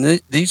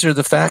 And these are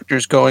the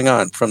factors going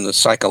on from the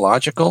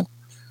psychological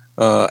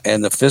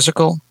and the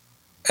physical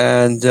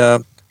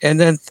and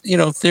then,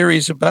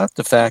 theories about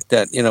the fact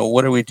that,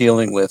 what are we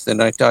dealing with?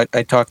 And I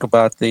talk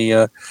about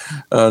the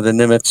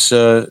Nimitz,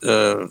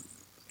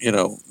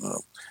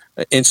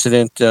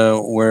 incident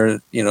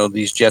where,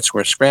 these jets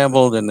were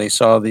scrambled and they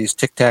saw these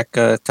tic-tac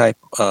type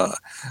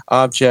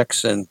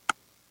objects. And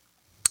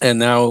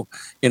now,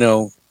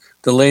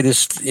 the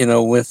latest,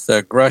 with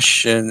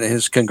Grush and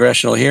his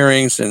congressional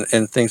hearings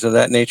and things of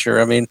that nature.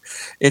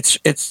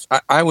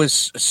 I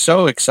was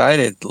so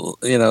excited,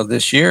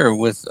 this year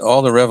with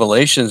all the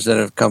revelations that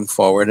have come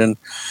forward,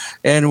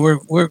 and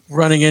we're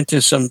running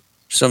into some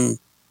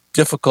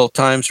difficult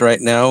times right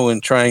now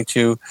and trying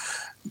to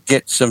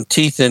get some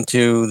teeth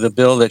into the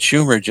bill that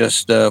Schumer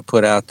just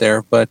put out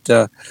there. But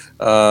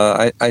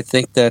I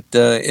think that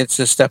it's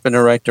a step in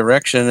the right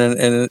direction,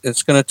 and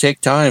it's going to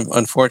take time,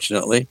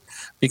 unfortunately,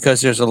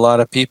 because there's a lot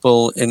of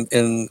people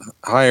in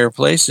higher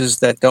places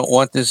that don't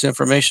want this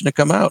information to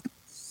come out.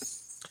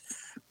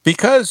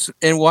 Because,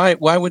 and why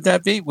would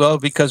that be? Well,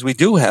 because we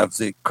do have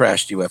the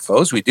crashed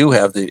UFOs, we do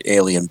have the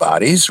alien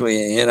bodies,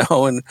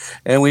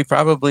 and we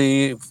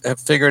probably have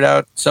figured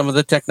out some of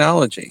the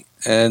technology.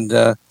 And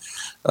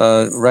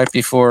right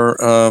before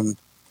the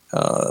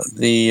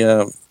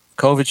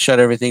COVID shut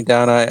everything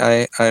down,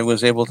 I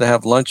was able to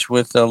have lunch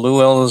with Lou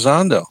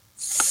Elizondo,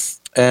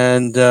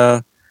 and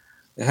I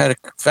had a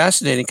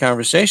fascinating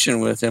conversation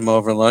with him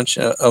over lunch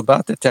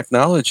about the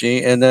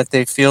technology, and that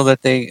they feel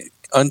that they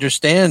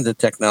understand the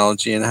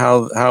technology and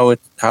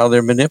how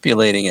they're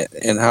manipulating it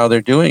and how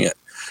they're doing it.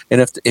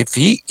 And if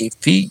he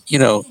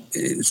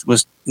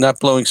was not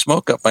blowing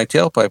smoke up my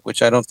tailpipe,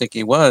 which I don't think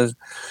he was,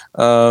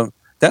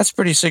 that's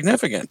pretty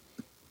significant.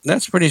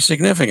 That's pretty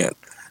significant.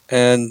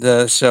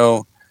 And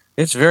so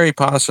it's very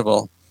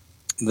possible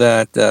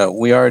that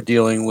we are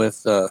dealing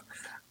with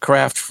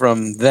craft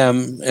from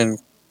them and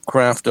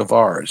craft of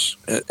ours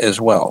as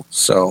well.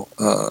 So,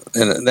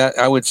 and that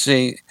I would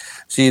see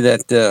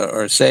that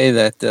or say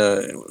that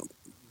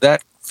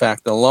that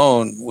fact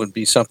alone would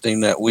be something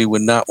that we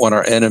would not want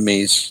our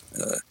enemies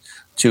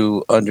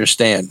to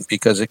understand,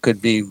 because it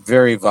could be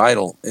very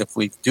vital if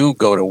we do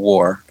go to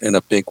war in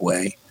a big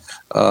way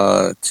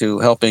to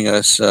helping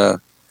us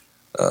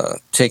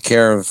take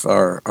care of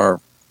our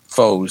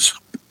foes.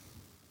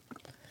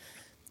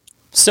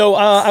 So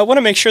I want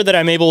to make sure that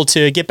I'm able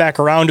to get back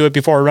around to it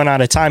before we run out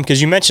of time,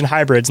 because you mentioned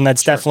hybrids, and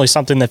that's definitely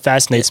something that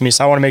fascinates me.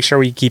 So I want to make sure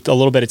we keep a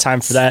little bit of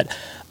time for that.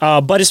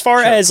 But as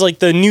far as like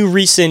the new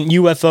recent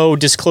UFO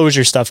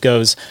disclosure stuff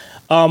goes,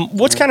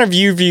 what's kind of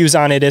your views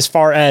on it? As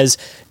far as,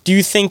 do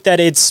you think that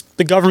it's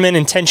the government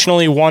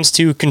intentionally wants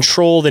to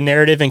control the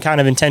narrative and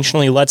kind of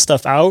intentionally let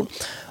stuff out?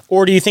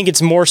 Or do you think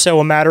it's more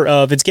so a matter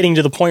of it's getting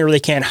to the point where they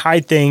can't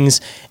hide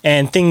things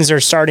and things are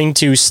starting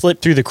to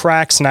slip through the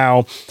cracks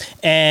now?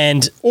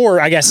 Or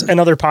I guess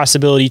another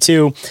possibility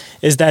too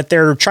is that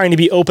they're trying to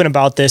be open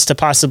about this to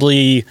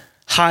possibly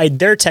hide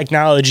their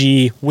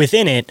technology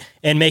within it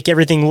and make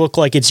everything look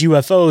like it's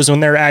UFOs when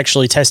they're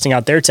actually testing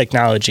out their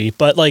technology.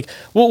 But like,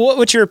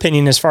 what's your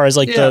opinion as far as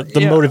like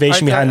the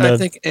motivation behind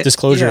the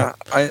disclosure?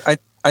 I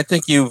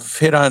think you've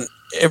hit on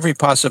every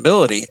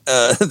possibility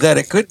that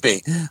it could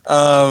be.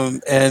 I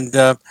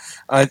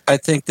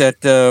think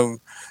that,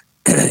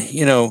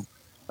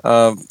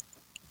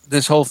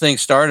 this whole thing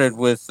started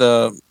with,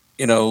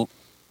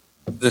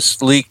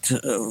 this leaked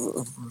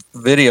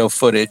video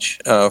footage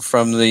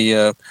from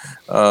the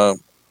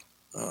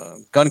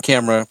gun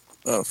camera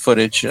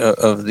footage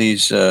of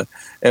these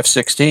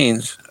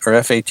F-16s or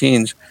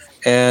F-18s.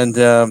 And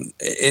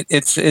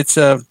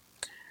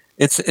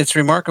it's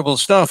remarkable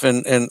stuff,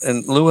 and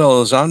Lou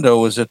Elizondo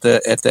was at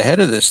the head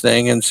of this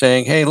thing and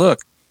saying, "Hey,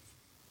 look,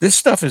 this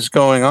stuff is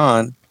going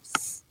on.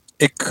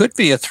 It could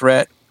be a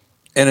threat,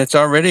 and it's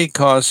already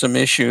caused some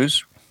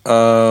issues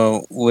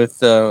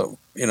with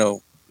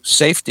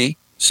safety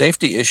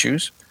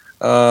issues,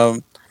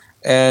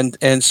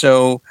 and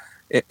so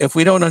if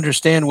we don't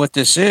understand what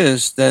this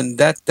is, then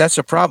that's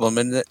a problem."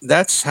 And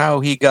that's how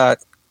he got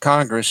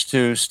Congress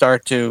to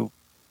start to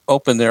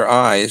open their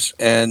eyes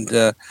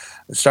and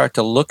start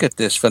to look at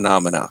this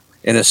phenomena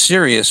in a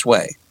serious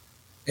way.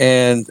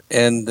 And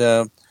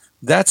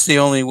that's the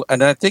only,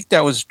 and I think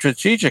that was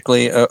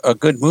strategically a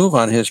good move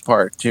on his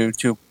part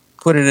to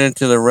put it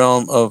into the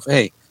realm of,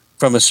 hey,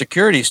 from a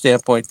security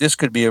standpoint, this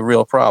could be a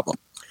real problem.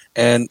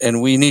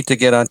 And we need to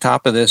get on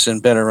top of this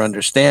and better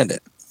understand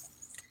it,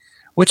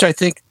 which I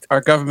think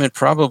our government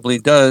probably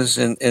does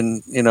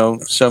in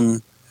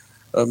some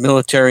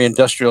military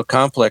industrial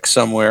complex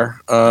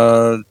somewhere,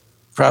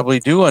 probably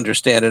do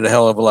understand it a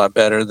hell of a lot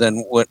better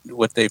than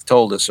what they've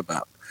told us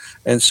about.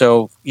 And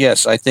so,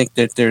 yes, I think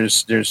that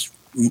there's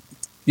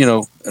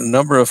a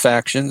number of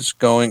factions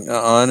going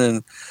on,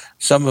 and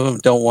some of them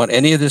don't want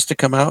any of this to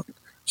come out.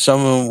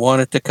 Some of them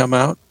want it to come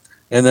out.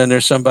 And then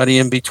there's somebody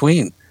in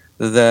between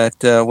that,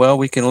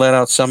 we can let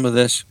out some of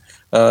this,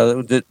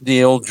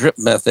 the old drip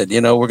method.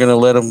 We're going to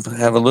let them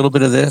have a little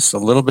bit of this, a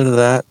little bit of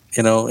that,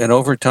 and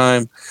over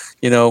time,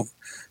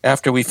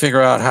 after we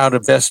figure out how to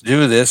best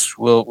do this,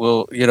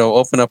 we'll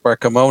open up our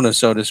kimono,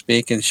 so to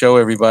speak, and show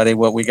everybody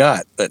what we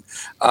got. But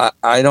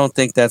I don't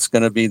think that's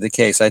going to be the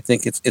case. I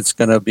think it's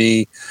going to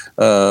be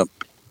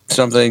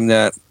something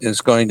that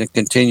is going to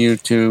continue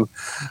to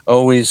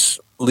always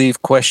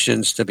leave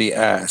questions to be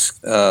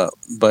asked.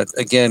 But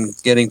again,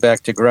 getting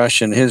back to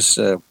Grush and his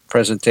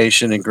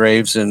presentation, and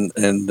Graves and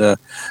the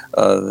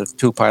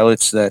two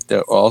pilots that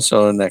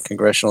also in that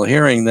congressional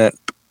hearing, that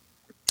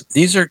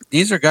these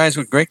are guys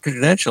with great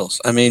credentials.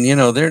 I mean,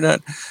 they're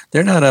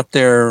not up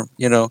there,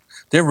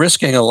 they're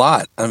risking a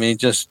lot. I mean,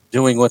 just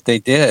doing what they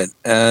did.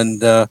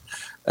 And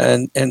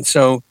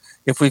so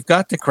if we've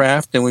got the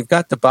craft and we've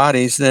got the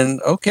bodies, then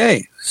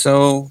okay.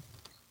 So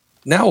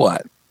now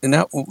what? And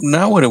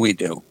now what do we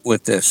do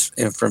with this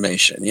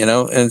information?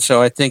 And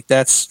so I think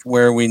that's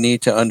where we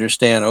need to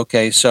understand,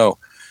 okay, so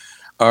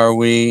do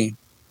we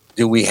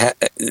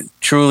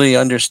truly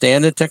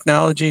understand the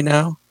technology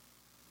now?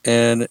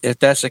 And if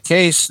that's the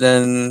case,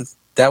 then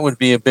that would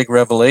be a big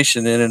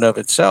revelation in and of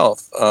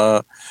itself.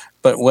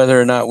 But whether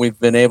or not we've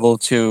been able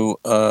to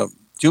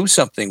do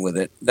something with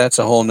it, that's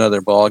a whole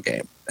nother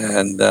ballgame.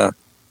 And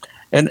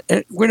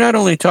we're not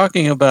only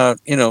talking about,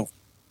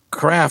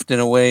 craft in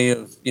a way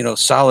of,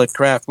 solid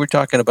craft. We're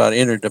talking about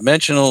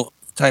interdimensional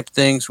type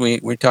things.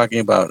 We're talking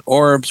about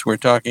orbs. We're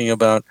talking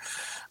about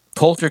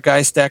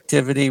poltergeist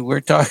activity.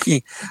 We're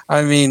talking,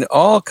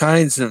 all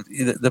kinds of,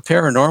 the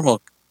paranormal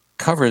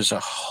covers a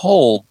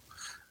whole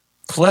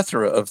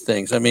plethora of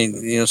things.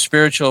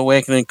 Spiritual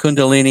awakening,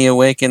 Kundalini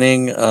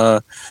awakening,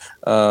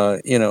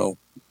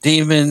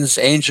 demons,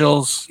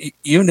 angels,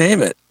 you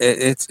name it.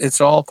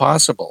 It's all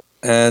possible.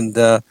 And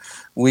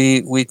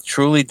we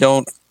truly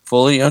don't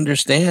fully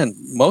understand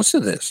most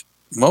of this,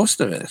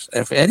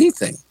 if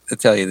anything, to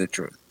tell you the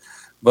truth.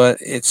 But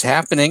it's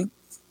happening.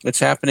 It's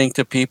happening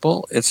to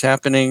people. It's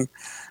happening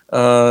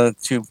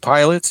to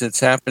pilots. It's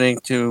happening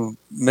to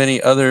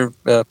many other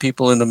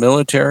people in the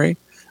military.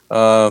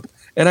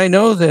 And I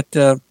know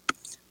that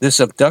this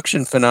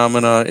abduction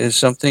phenomena is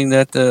something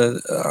that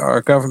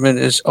our government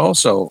is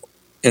also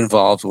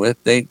involved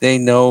with. They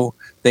know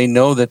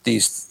that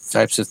these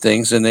types of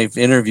things, and they've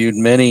interviewed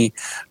many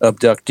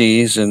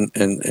abductees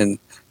and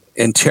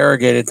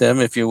interrogated them,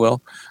 if you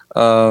will.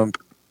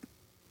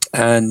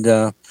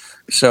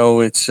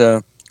 So it's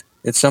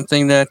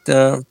something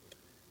that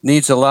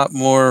needs a lot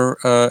more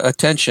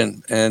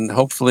attention, and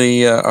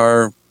hopefully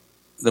the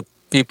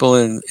people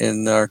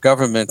in our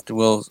government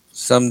will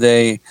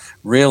someday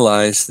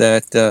realize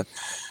that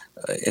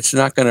it's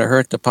not going to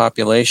hurt the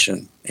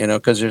population,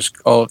 because there's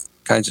all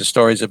kinds of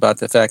stories about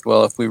the fact,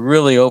 well, if we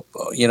really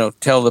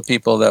tell the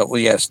people that,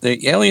 well, yes,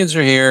 the aliens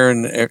are here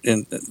and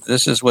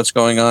this is what's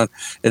going on,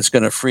 it's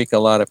going to freak a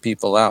lot of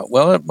people out.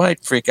 Well, it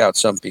might freak out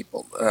some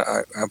people.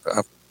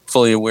 I'm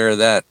fully aware of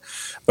that.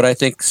 But I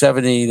think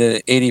 70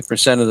 to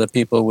 80% of the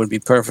people would be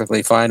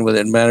perfectly fine with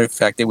it. Matter of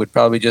fact, they would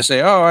probably just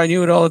say, oh, I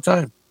knew it all the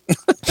time.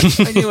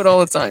 I knew it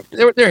all the time.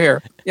 They're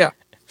here. Yeah.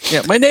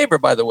 Yeah, my neighbor,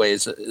 by the way,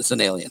 is an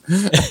alien.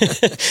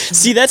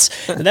 See, that's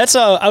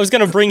I was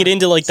going to bring it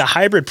into like the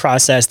hybrid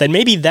process, that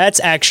maybe that's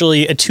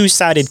actually a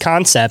two-sided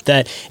concept,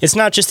 that it's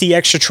not just the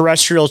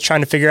extraterrestrials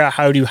trying to figure out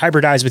how to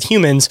hybridize with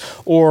humans,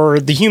 or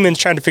the humans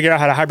trying to figure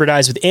out how to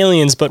hybridize with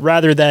aliens, but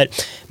rather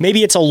that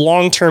maybe it's a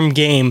long-term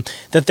game,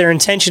 that their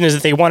intention is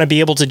that they want to be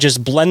able to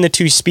just blend the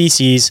two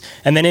species,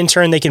 and then in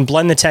turn they can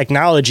blend the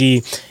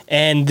technology,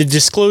 and the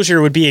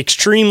disclosure would be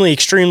extremely,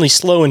 extremely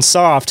slow and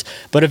soft,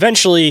 but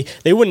eventually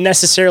they wouldn't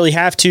necessarily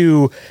have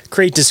to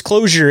create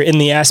disclosure in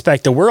the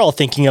aspect that we're all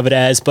thinking of it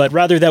as, but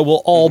rather that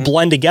we'll all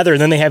blend together,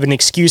 and then they have an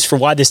excuse for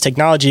why this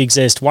technology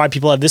exists, why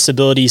people have this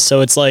ability. So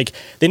it's like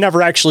they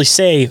never actually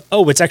say,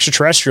 oh, it's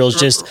extraterrestrials,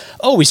 just,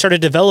 oh, we started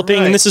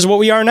developing and this is what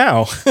we are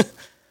now.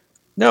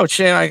 No,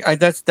 Shane,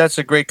 that's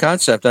a great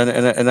concept,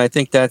 and I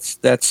think that's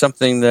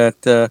something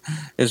that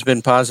has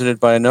been posited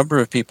by a number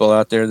of people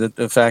out there, that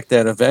the fact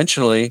that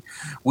eventually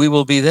we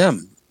will be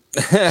them.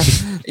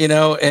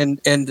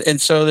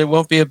 And so there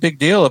won't be a big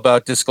deal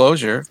about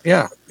disclosure.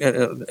 Yeah.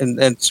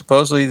 And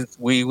supposedly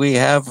we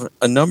have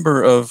a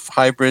number of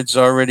hybrids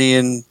already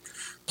in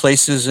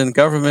places in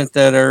government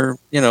that are,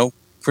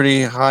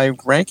 pretty high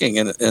ranking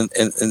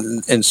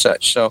and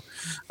such. So,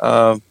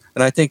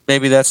 and I think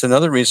maybe that's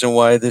another reason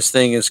why this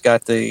thing has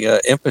got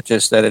the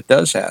impetus that it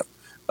does have.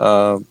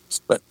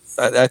 But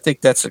I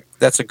think that's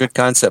a good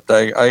concept.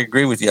 I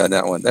agree with you on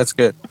that one. That's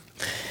good.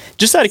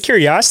 Just out of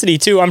curiosity,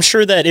 too, I'm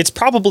sure that it's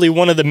probably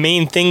one of the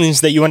main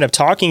things that you end up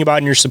talking about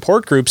in your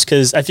support groups,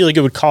 because I feel like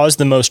it would cause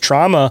the most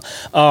trauma.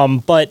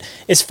 But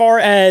as far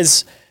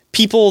as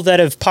people that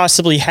have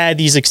possibly had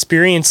these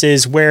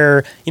experiences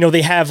where,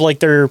 they have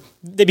like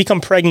they become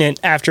pregnant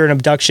after an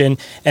abduction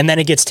and then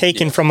it gets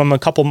taken from them a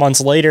couple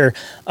months later.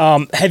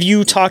 Have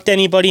you talked to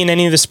anybody in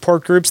any of the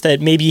support groups that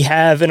maybe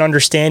have an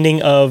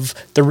understanding of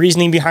the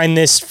reasoning behind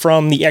this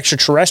from the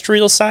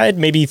extraterrestrial side,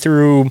 maybe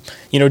through,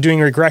 doing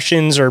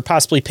regressions or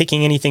possibly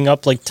picking anything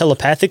up like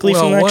telepathically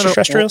from the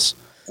extraterrestrials?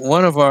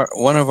 One of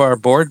our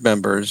board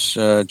members,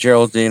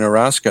 Geraldine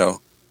Orozco,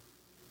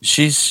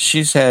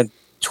 she's had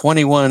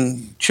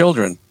 21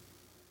 children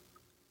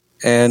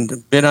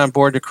and been on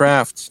board the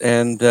craft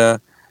and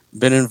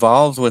been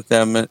involved with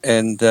them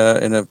and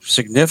in a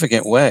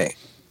significant way.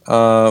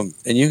 And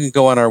you can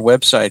go on our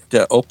website,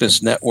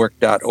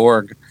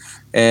 opusnetwork.org,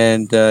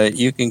 and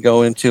you can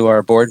go into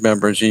our board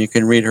members and you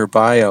can read her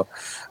bio.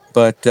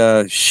 But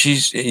she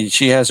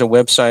has a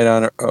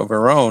website of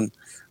her own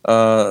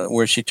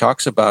where she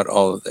talks about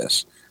all of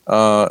this.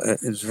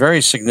 It's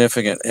very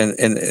significant and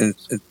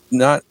it's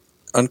not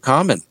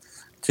uncommon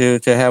to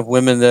have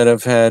women that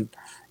have had,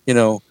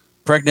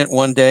 pregnant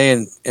one day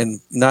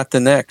and not the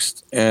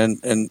next, and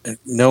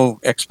no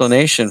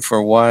explanation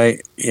for why,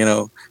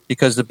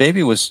 because the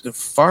baby was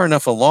far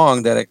enough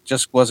along that it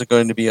just wasn't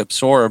going to be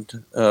absorbed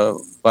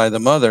by the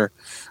mother,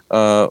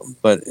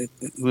 but it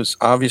was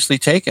obviously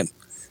taken.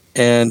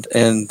 And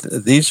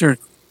these are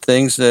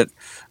things that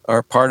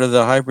are part of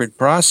the hybrid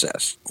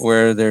process,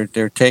 where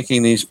they're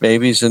taking these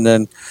babies and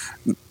then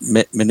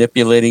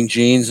manipulating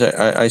genes,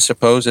 I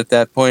suppose, at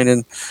that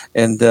point,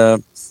 and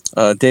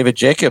David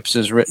Jacobs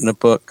has written a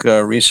book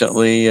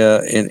recently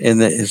in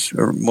his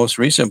most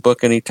recent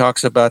book, and he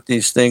talks about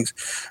these things.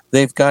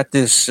 They've got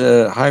this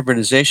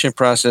hybridization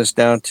process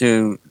down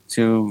to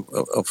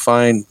a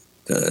fine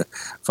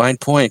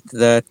point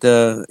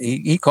that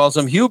he calls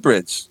them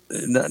hybrids,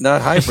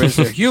 not hybrids,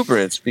 they're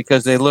hybrids,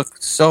 because they look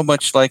so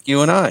much like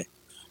you and I.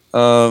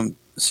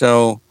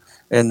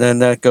 And then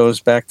that goes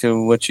back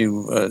to what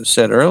you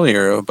said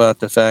earlier about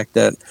the fact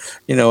that,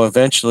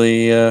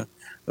 eventually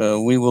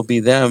we will be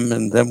them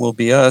and them will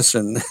be us,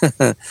 and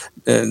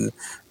and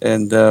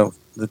the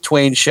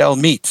twain shall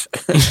meet.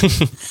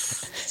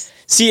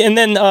 See, and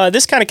then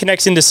this kind of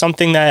connects into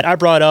something that I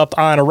brought up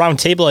on a round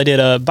table I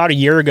did about a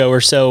year ago or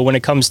so when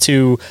it comes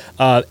to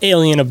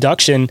alien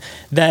abduction,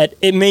 that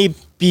it may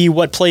be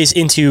what plays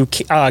into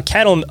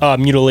cattle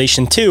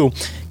mutilation too,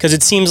 because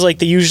it seems like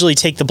they usually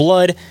take the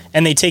blood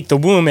and they take the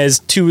womb as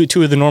two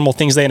of the normal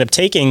things they end up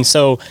taking.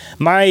 So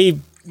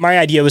my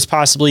idea was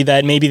possibly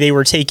that maybe they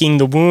were taking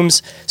the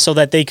wombs so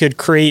that they could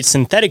create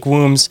synthetic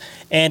wombs.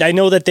 And I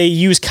know that they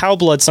use cow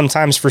blood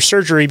sometimes for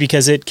surgery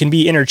because it can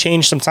be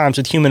interchanged sometimes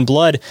with human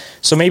blood.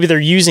 So maybe they're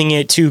using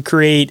it to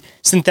create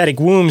synthetic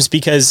wombs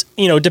because,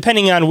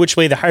 depending on which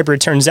way the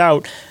hybrid turns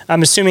out,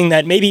 I'm assuming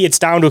that maybe it's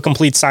down to a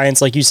complete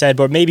science, like you said,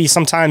 but maybe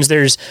sometimes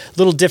there's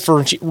little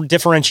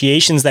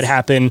differentiations that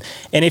happen.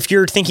 And if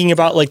you're thinking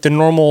about like the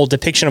normal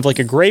depiction of like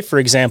a grape, for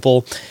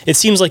example, it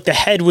seems like the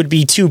head would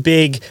be too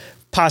big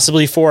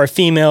possibly for a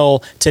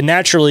female to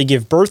naturally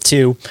give birth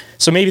to.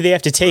 So maybe they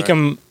have to take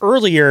them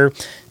earlier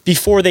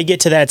before they get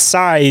to that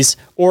size,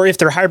 or if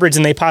they're hybrids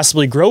and they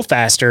possibly grow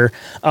faster,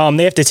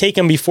 they have to take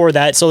them before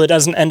that so it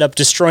doesn't end up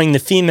destroying the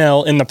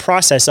female in the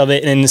process of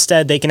it, and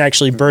instead they can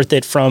actually birth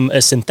it from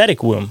a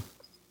synthetic womb.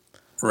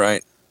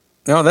 Right.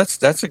 No,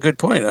 that's a good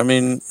point. I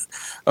mean,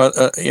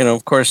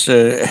 of course,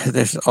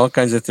 there's all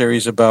kinds of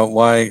theories about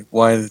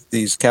why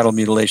these cattle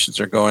mutilations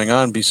are going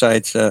on,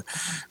 besides,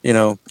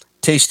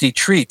 tasty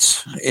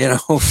treats,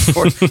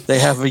 they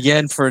have a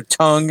yen for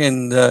tongue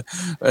and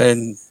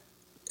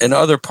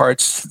other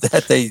parts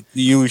that they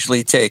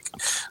usually take.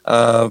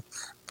 No,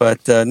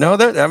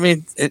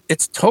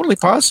 it's totally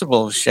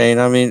possible, Shane.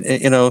 I mean,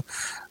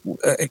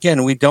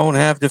 again, we don't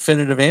have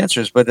definitive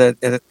answers, but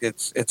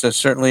it's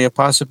certainly a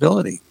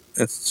possibility.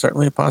 It's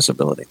certainly a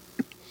possibility.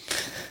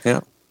 Yeah.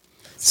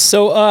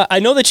 So I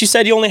know that you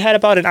said you only had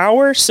about an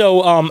hour.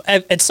 So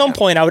at some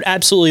point, I would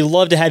absolutely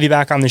love to have you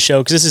back on the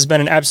show because this has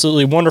been an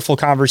absolutely wonderful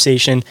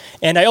conversation.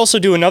 And I also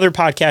do another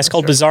podcast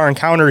called Bizarre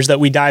Encounters that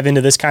we dive into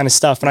this kind of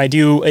stuff. And I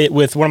do it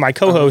with one of my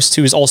co-hosts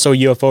who's also a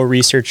UFO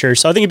researcher.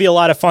 So I think it'd be a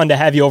lot of fun to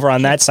have you over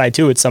on that side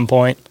too at some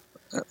point.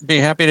 Be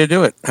happy to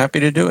do it.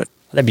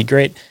 That'd be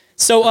great.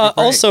 So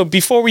also,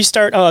 before we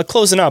start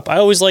closing up, I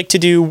always like to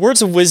do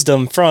words of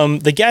wisdom from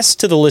the guests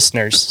to the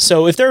listeners.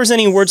 So if there was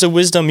any words of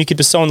wisdom you could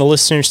bestow on the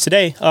listeners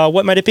today,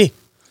 what might it be?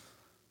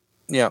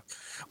 Yeah.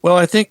 Well,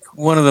 I think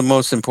one of the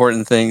most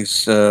important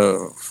things,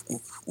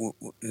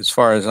 as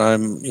far as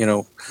I'm,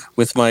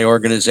 with my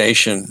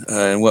organization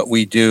and what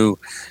we do,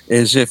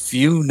 is if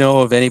you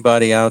know of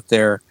anybody out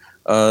there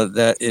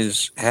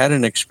that had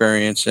an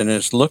experience and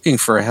is looking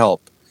for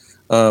help,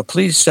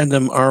 please send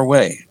them our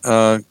way.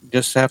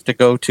 Just have to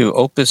go to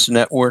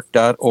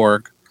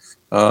opusnetwork.org,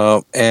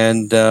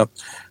 and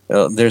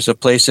there's a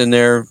place in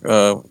there.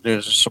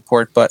 There's a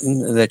support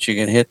button that you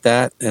can hit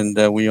that, and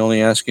we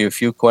only ask you a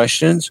few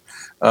questions,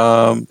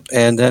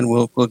 and then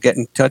we'll get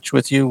in touch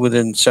with you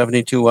within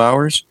 72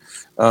 hours.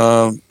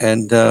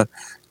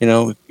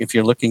 If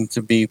you're looking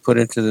to be put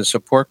into the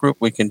support group,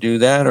 we can do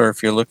that. Or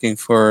if you're looking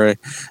for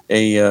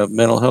a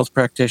mental health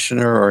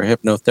practitioner or a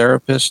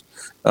hypnotherapist,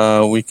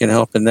 we can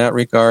help in that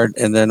regard.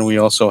 And then we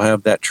also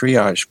have that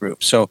triage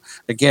group. So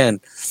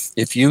again,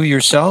 if you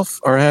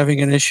yourself are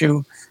having an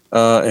issue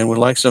and would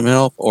like some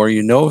help, or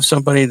you know of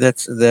somebody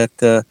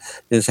that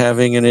is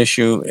having an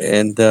issue,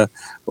 and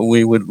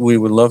we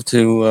would love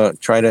to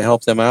try to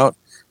help them out.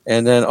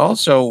 And then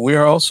also, we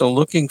are also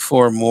looking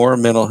for more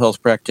mental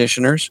health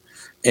practitioners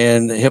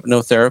and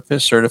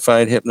hypnotherapists,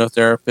 certified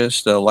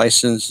hypnotherapists,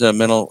 licensed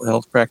mental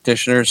health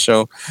practitioners.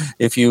 So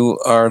if you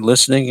are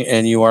listening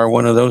and you are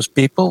one of those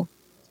people,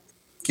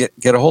 get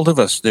a hold of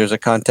us. There's a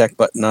contact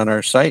button on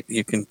our site.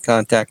 You can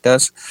contact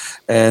us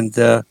and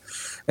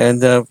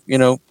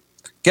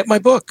get my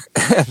book,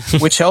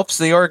 which helps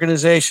the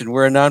organization.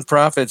 We're a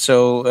nonprofit,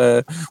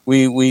 so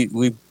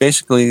we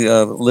basically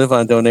live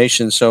on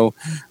donations. So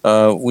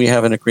we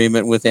have an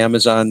agreement with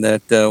Amazon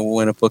that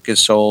when a book is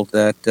sold,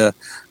 that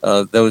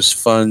those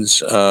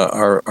funds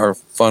are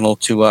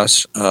funneled to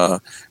us,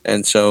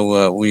 and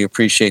so we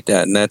appreciate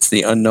that. And that's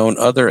The Unknown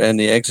Other and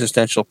the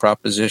Existential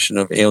Proposition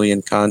of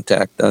Alien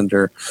Contact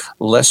under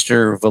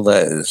Lester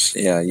Velez.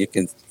 Yeah, you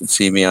can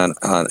see me on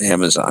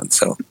Amazon.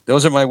 So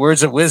those are my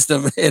words of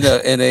wisdom in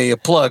a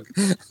plug.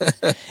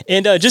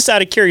 And just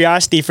out of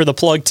curiosity for the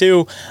plug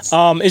too,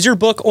 is your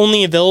book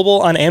only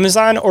available on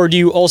Amazon, or do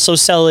you also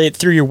sell it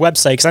through your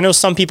website? Because I know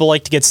some people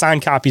like to get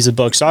signed copies of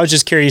books, so I was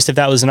just curious if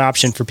that was an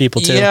option for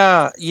people too.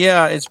 Yeah,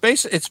 it's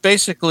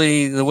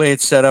basically the way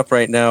it's set up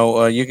right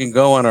now. You can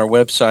go on our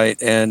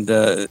website, and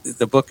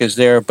the book is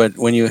there. But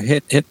when you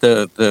hit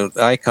the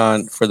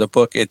icon for the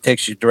book, it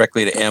takes you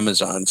directly to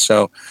Amazon.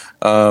 So,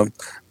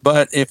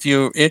 but if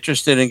you're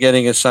interested in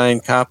getting a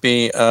signed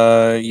copy,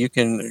 you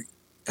can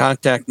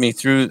contact me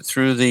through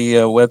the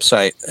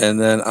website, and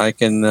then I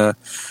can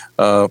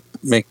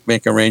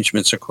make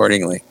arrangements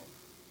accordingly.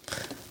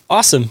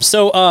 Awesome.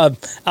 So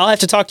I'll have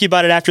to talk to you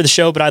about it after the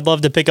show, but I'd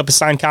love to pick up a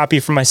signed copy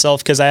for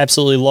myself because I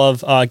absolutely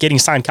love getting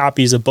signed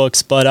copies of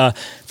books. But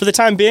for the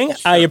time being,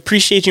 I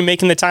appreciate you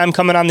making the time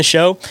coming on the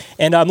show,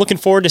 and I'm looking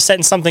forward to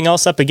setting something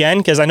else up again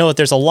because I know that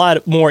there's a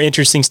lot more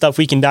interesting stuff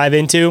we can dive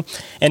into.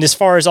 And as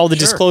far as all the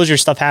disclosure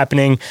stuff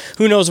happening,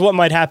 who knows what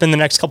might happen the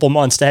next couple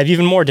months to have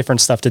even more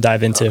different stuff to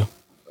dive into.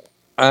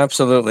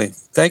 Absolutely.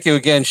 Thank you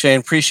again, Shane.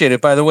 Appreciate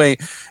it. By the way,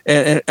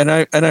 and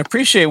I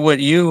appreciate what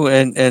you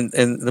and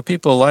the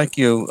people like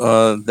you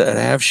that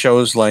have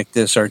shows like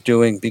this are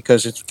doing,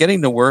 because it's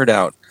getting the word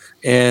out.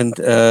 And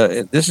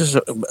this is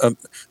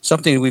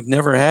something we've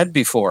never had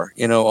before.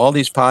 You know, all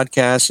these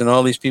podcasts and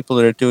all these people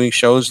that are doing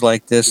shows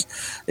like this.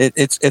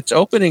 It's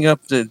opening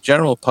up the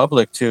general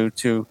public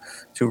to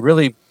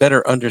really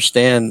better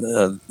understand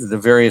the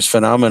various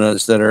phenomena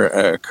that are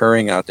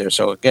occurring out there.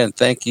 So again,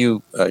 thank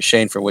you,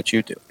 Shane, for what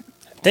you do.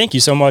 Thank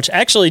you so much.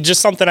 Actually, just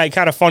something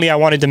kind of funny I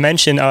wanted to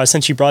mention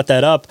since you brought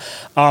that up.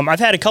 I've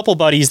had a couple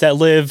buddies that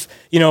live,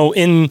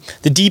 in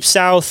the deep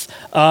South.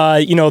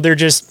 They're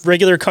just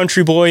regular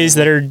country boys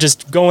that are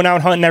just going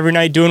out hunting every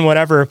night, doing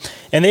whatever.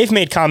 And they've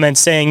made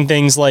comments saying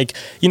things like,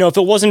 if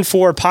it wasn't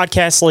for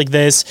podcasts like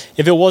this,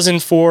 if it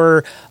wasn't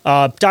for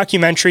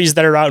documentaries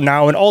that are out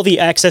now and all the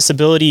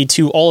accessibility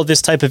to all of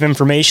this type of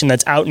information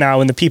that's out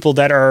now and the people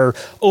that are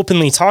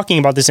openly talking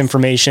about this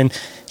information,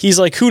 he's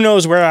like, who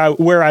knows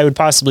where I would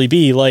possibly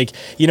be. Like,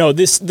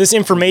 this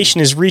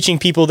information is reaching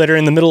people that are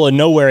in the middle of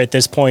nowhere at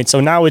this point.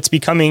 So now it's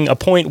becoming a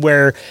point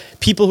where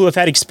people who have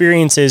had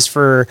experiences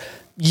for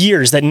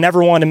years that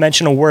never want to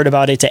mention a word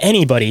about it to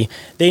anybody,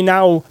 they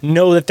now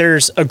know that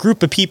there's a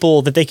group of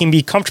people that they can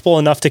be comfortable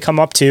enough to come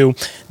up to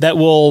that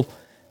will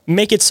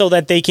make it so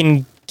that they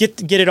can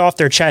get it off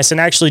their chest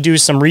and actually do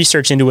some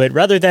research into it,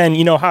 rather than,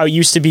 how it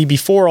used to be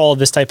before all of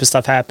this type of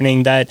stuff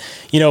happening, that,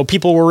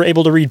 people were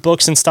able to read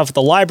books and stuff at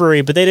the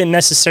library, but they didn't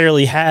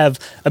necessarily have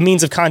a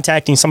means of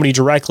contacting somebody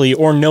directly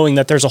or knowing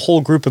that there's a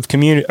whole group of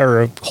community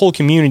or a whole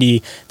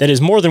community that is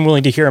more than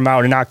willing to hear them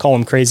out and not call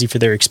them crazy for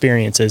their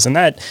experiences. And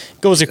that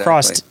goes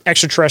across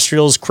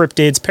extraterrestrials,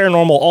 cryptids,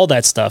 paranormal, all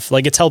that stuff.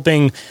 Like, it's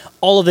helping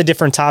all of the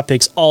different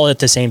topics all at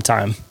the same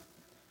time.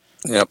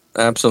 Yep,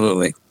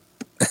 absolutely.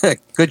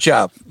 Good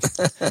job.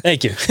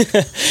 Thank you.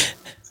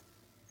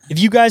 If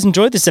you guys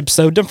enjoyed this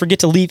episode, don't forget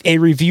to leave a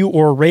review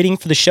or a rating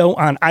for the show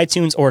on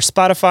iTunes or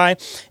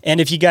Spotify. And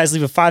if you guys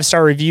leave a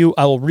 5-star review,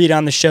 I will read it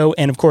on the show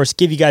and, of course,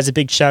 give you guys a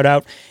big shout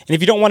out. And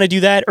if you don't want to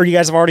do that, or you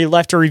guys have already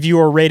left a review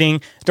or a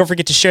rating, don't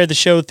forget to share the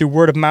show through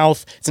word of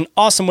mouth. It's an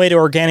awesome way to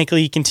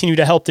organically continue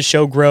to help the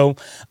show grow.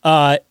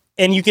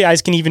 And you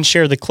guys can even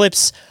share the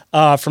clips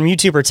from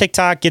YouTube or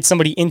TikTok, get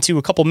somebody into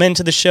a couple minutes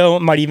of the show.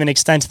 It might even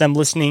extend to them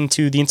listening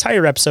to the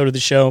entire episode of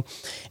the show.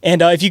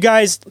 And if you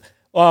guys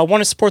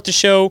want to support the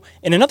show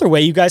in another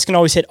way, you guys can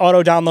always hit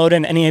auto download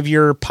in any of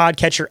your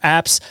podcatcher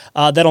apps.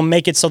 That'll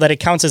make it so that it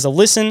counts as a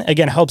listen.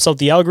 Again, helps out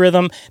the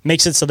algorithm,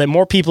 makes it so that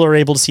more people are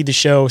able to see the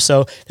show.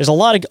 So there's a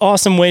lot of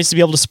awesome ways to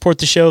be able to support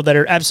the show that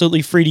are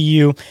absolutely free to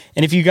you.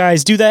 And if you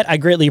guys do that, I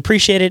greatly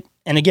appreciate it.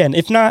 And again,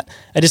 if not,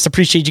 I just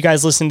appreciate you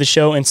guys listening to the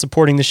show and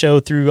supporting the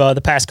show through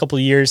the past couple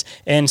of years,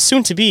 and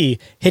soon to be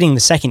hitting the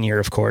second year,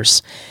 of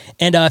course.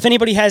 And if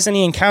anybody has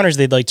any encounters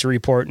they'd like to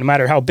report, no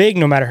matter how big,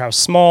 no matter how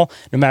small,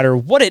 no matter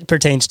what it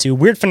pertains to,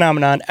 weird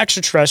phenomenon,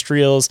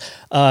 extraterrestrials,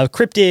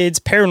 cryptids,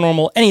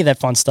 paranormal, any of that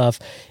fun stuff,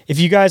 if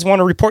you guys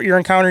want to report your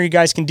encounter, you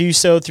guys can do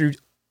so through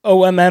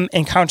OMM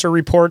Encounter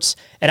Reports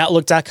at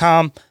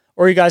Outlook.com.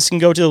 Or you guys can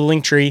go to the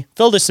link tree,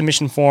 fill the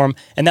submission form,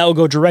 and that will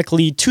go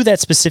directly to that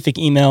specific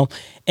email.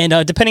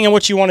 And depending on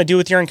what you want to do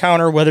with your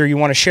encounter, whether you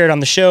want to share it on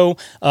the show,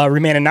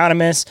 remain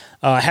anonymous,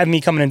 have me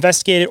come and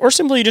investigate it, or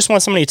simply you just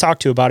want somebody to talk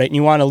to about it and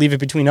you want to leave it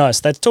between us,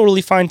 that's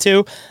totally fine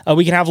too.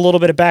 We can have a little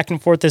bit of back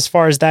and forth as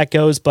far as that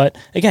goes. But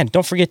again,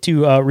 don't forget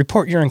to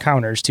report your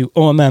encounters to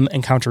OMM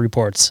Encounter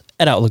Reports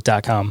at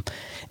Outlook.com.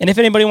 And if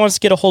anybody wants to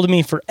get a hold of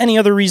me for any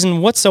other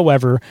reason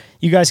whatsoever,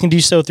 you guys can do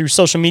so through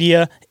social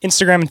media.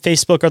 Instagram and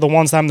Facebook are the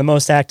ones that I'm the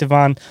most active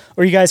on.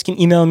 Or you guys can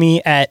email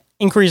me at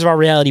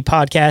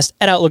inquiriesofourrealitypodcast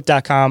at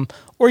Outlook.com.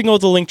 Or you can go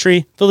to the link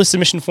tree, fill the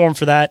submission form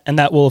for that, and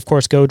that will, of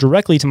course, go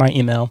directly to my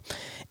email.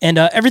 And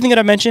everything that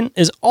I mentioned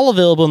is all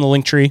available in the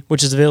link tree,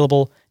 which is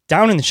available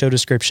down in the show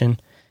description.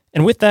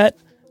 And with that,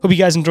 hope you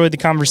guys enjoyed the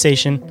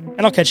conversation,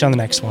 and I'll catch you on the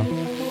next one.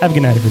 Have a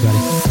good night, everybody.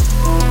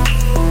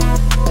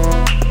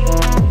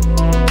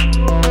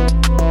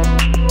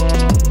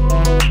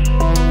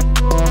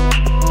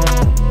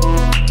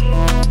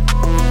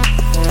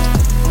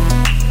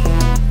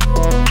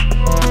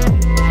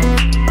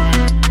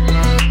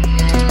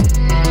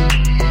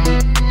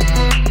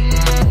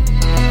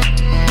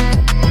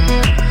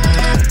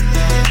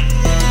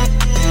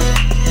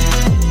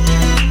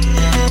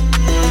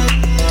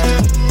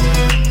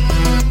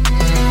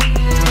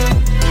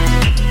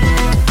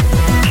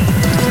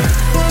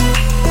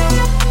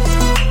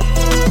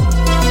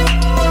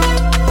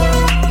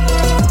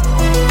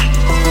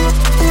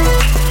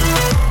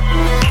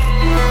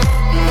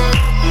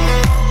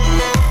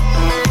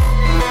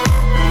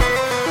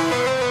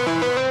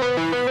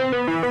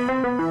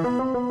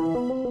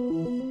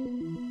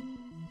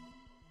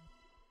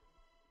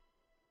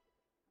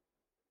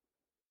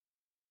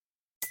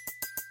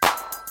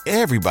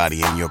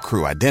 Everybody in your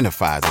crew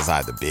identifies as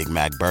either Big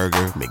Mac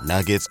Burger,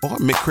 McNuggets, or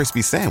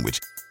McCrispy Sandwich.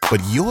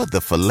 But you're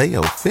the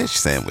Filet-O-Fish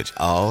Sandwich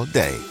all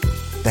day.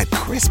 That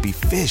crispy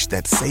fish,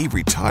 that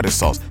savory tartar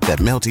sauce, that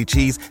melty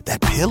cheese, that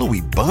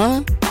pillowy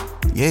bun.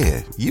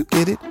 Yeah, you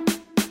get it.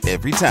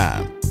 Every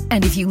time.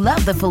 And if you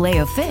love the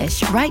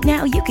Filet-O-Fish, right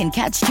now you can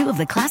catch 2 of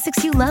the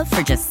classics you love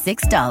for just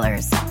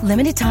 $6.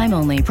 Limited time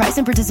only. Price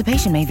and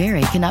participation may vary.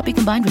 Cannot be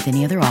combined with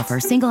any other offer.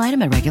 Single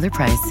item at regular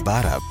price.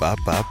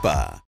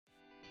 Ba-da-ba-ba-ba.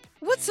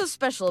 What's so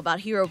special about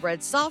Hero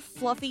Bread's soft,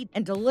 fluffy,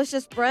 and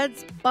delicious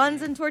breads,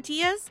 buns, and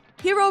tortillas?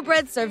 Hero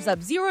Bread serves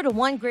up 0 to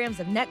 1 grams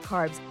of net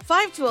carbs,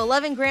 5 to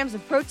 11 grams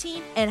of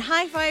protein, and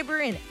high fiber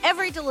in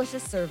every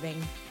delicious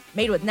serving.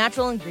 Made with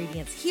natural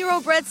ingredients,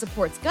 Hero Bread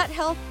supports gut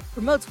health,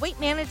 promotes weight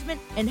management,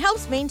 and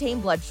helps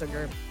maintain blood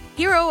sugar.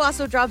 Hero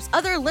also drops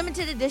other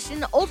limited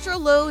edition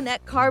ultra-low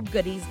net carb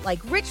goodies like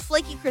rich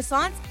flaky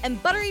croissants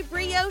and buttery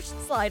brioche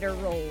slider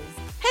rolls.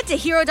 Head to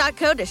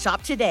hero.co to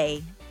shop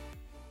today.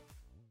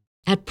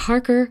 At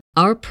Parker,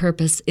 our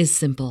purpose is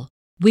simple.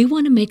 We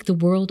want to make the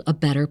world a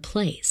better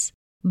place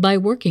by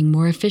working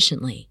more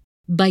efficiently,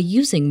 by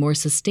using more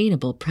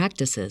sustainable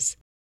practices,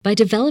 by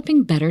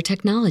developing better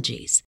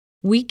technologies.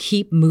 We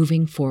keep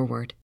moving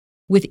forward.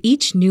 With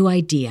each new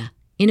idea,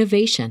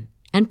 innovation,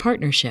 and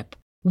partnership,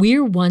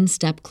 we're one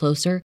step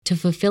closer to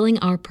fulfilling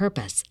our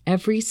purpose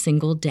every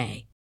single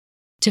day.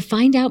 To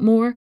find out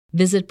more,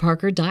 visit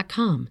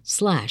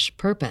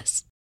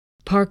parker.com/purpose.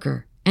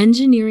 Parker,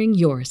 engineering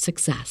your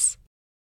success.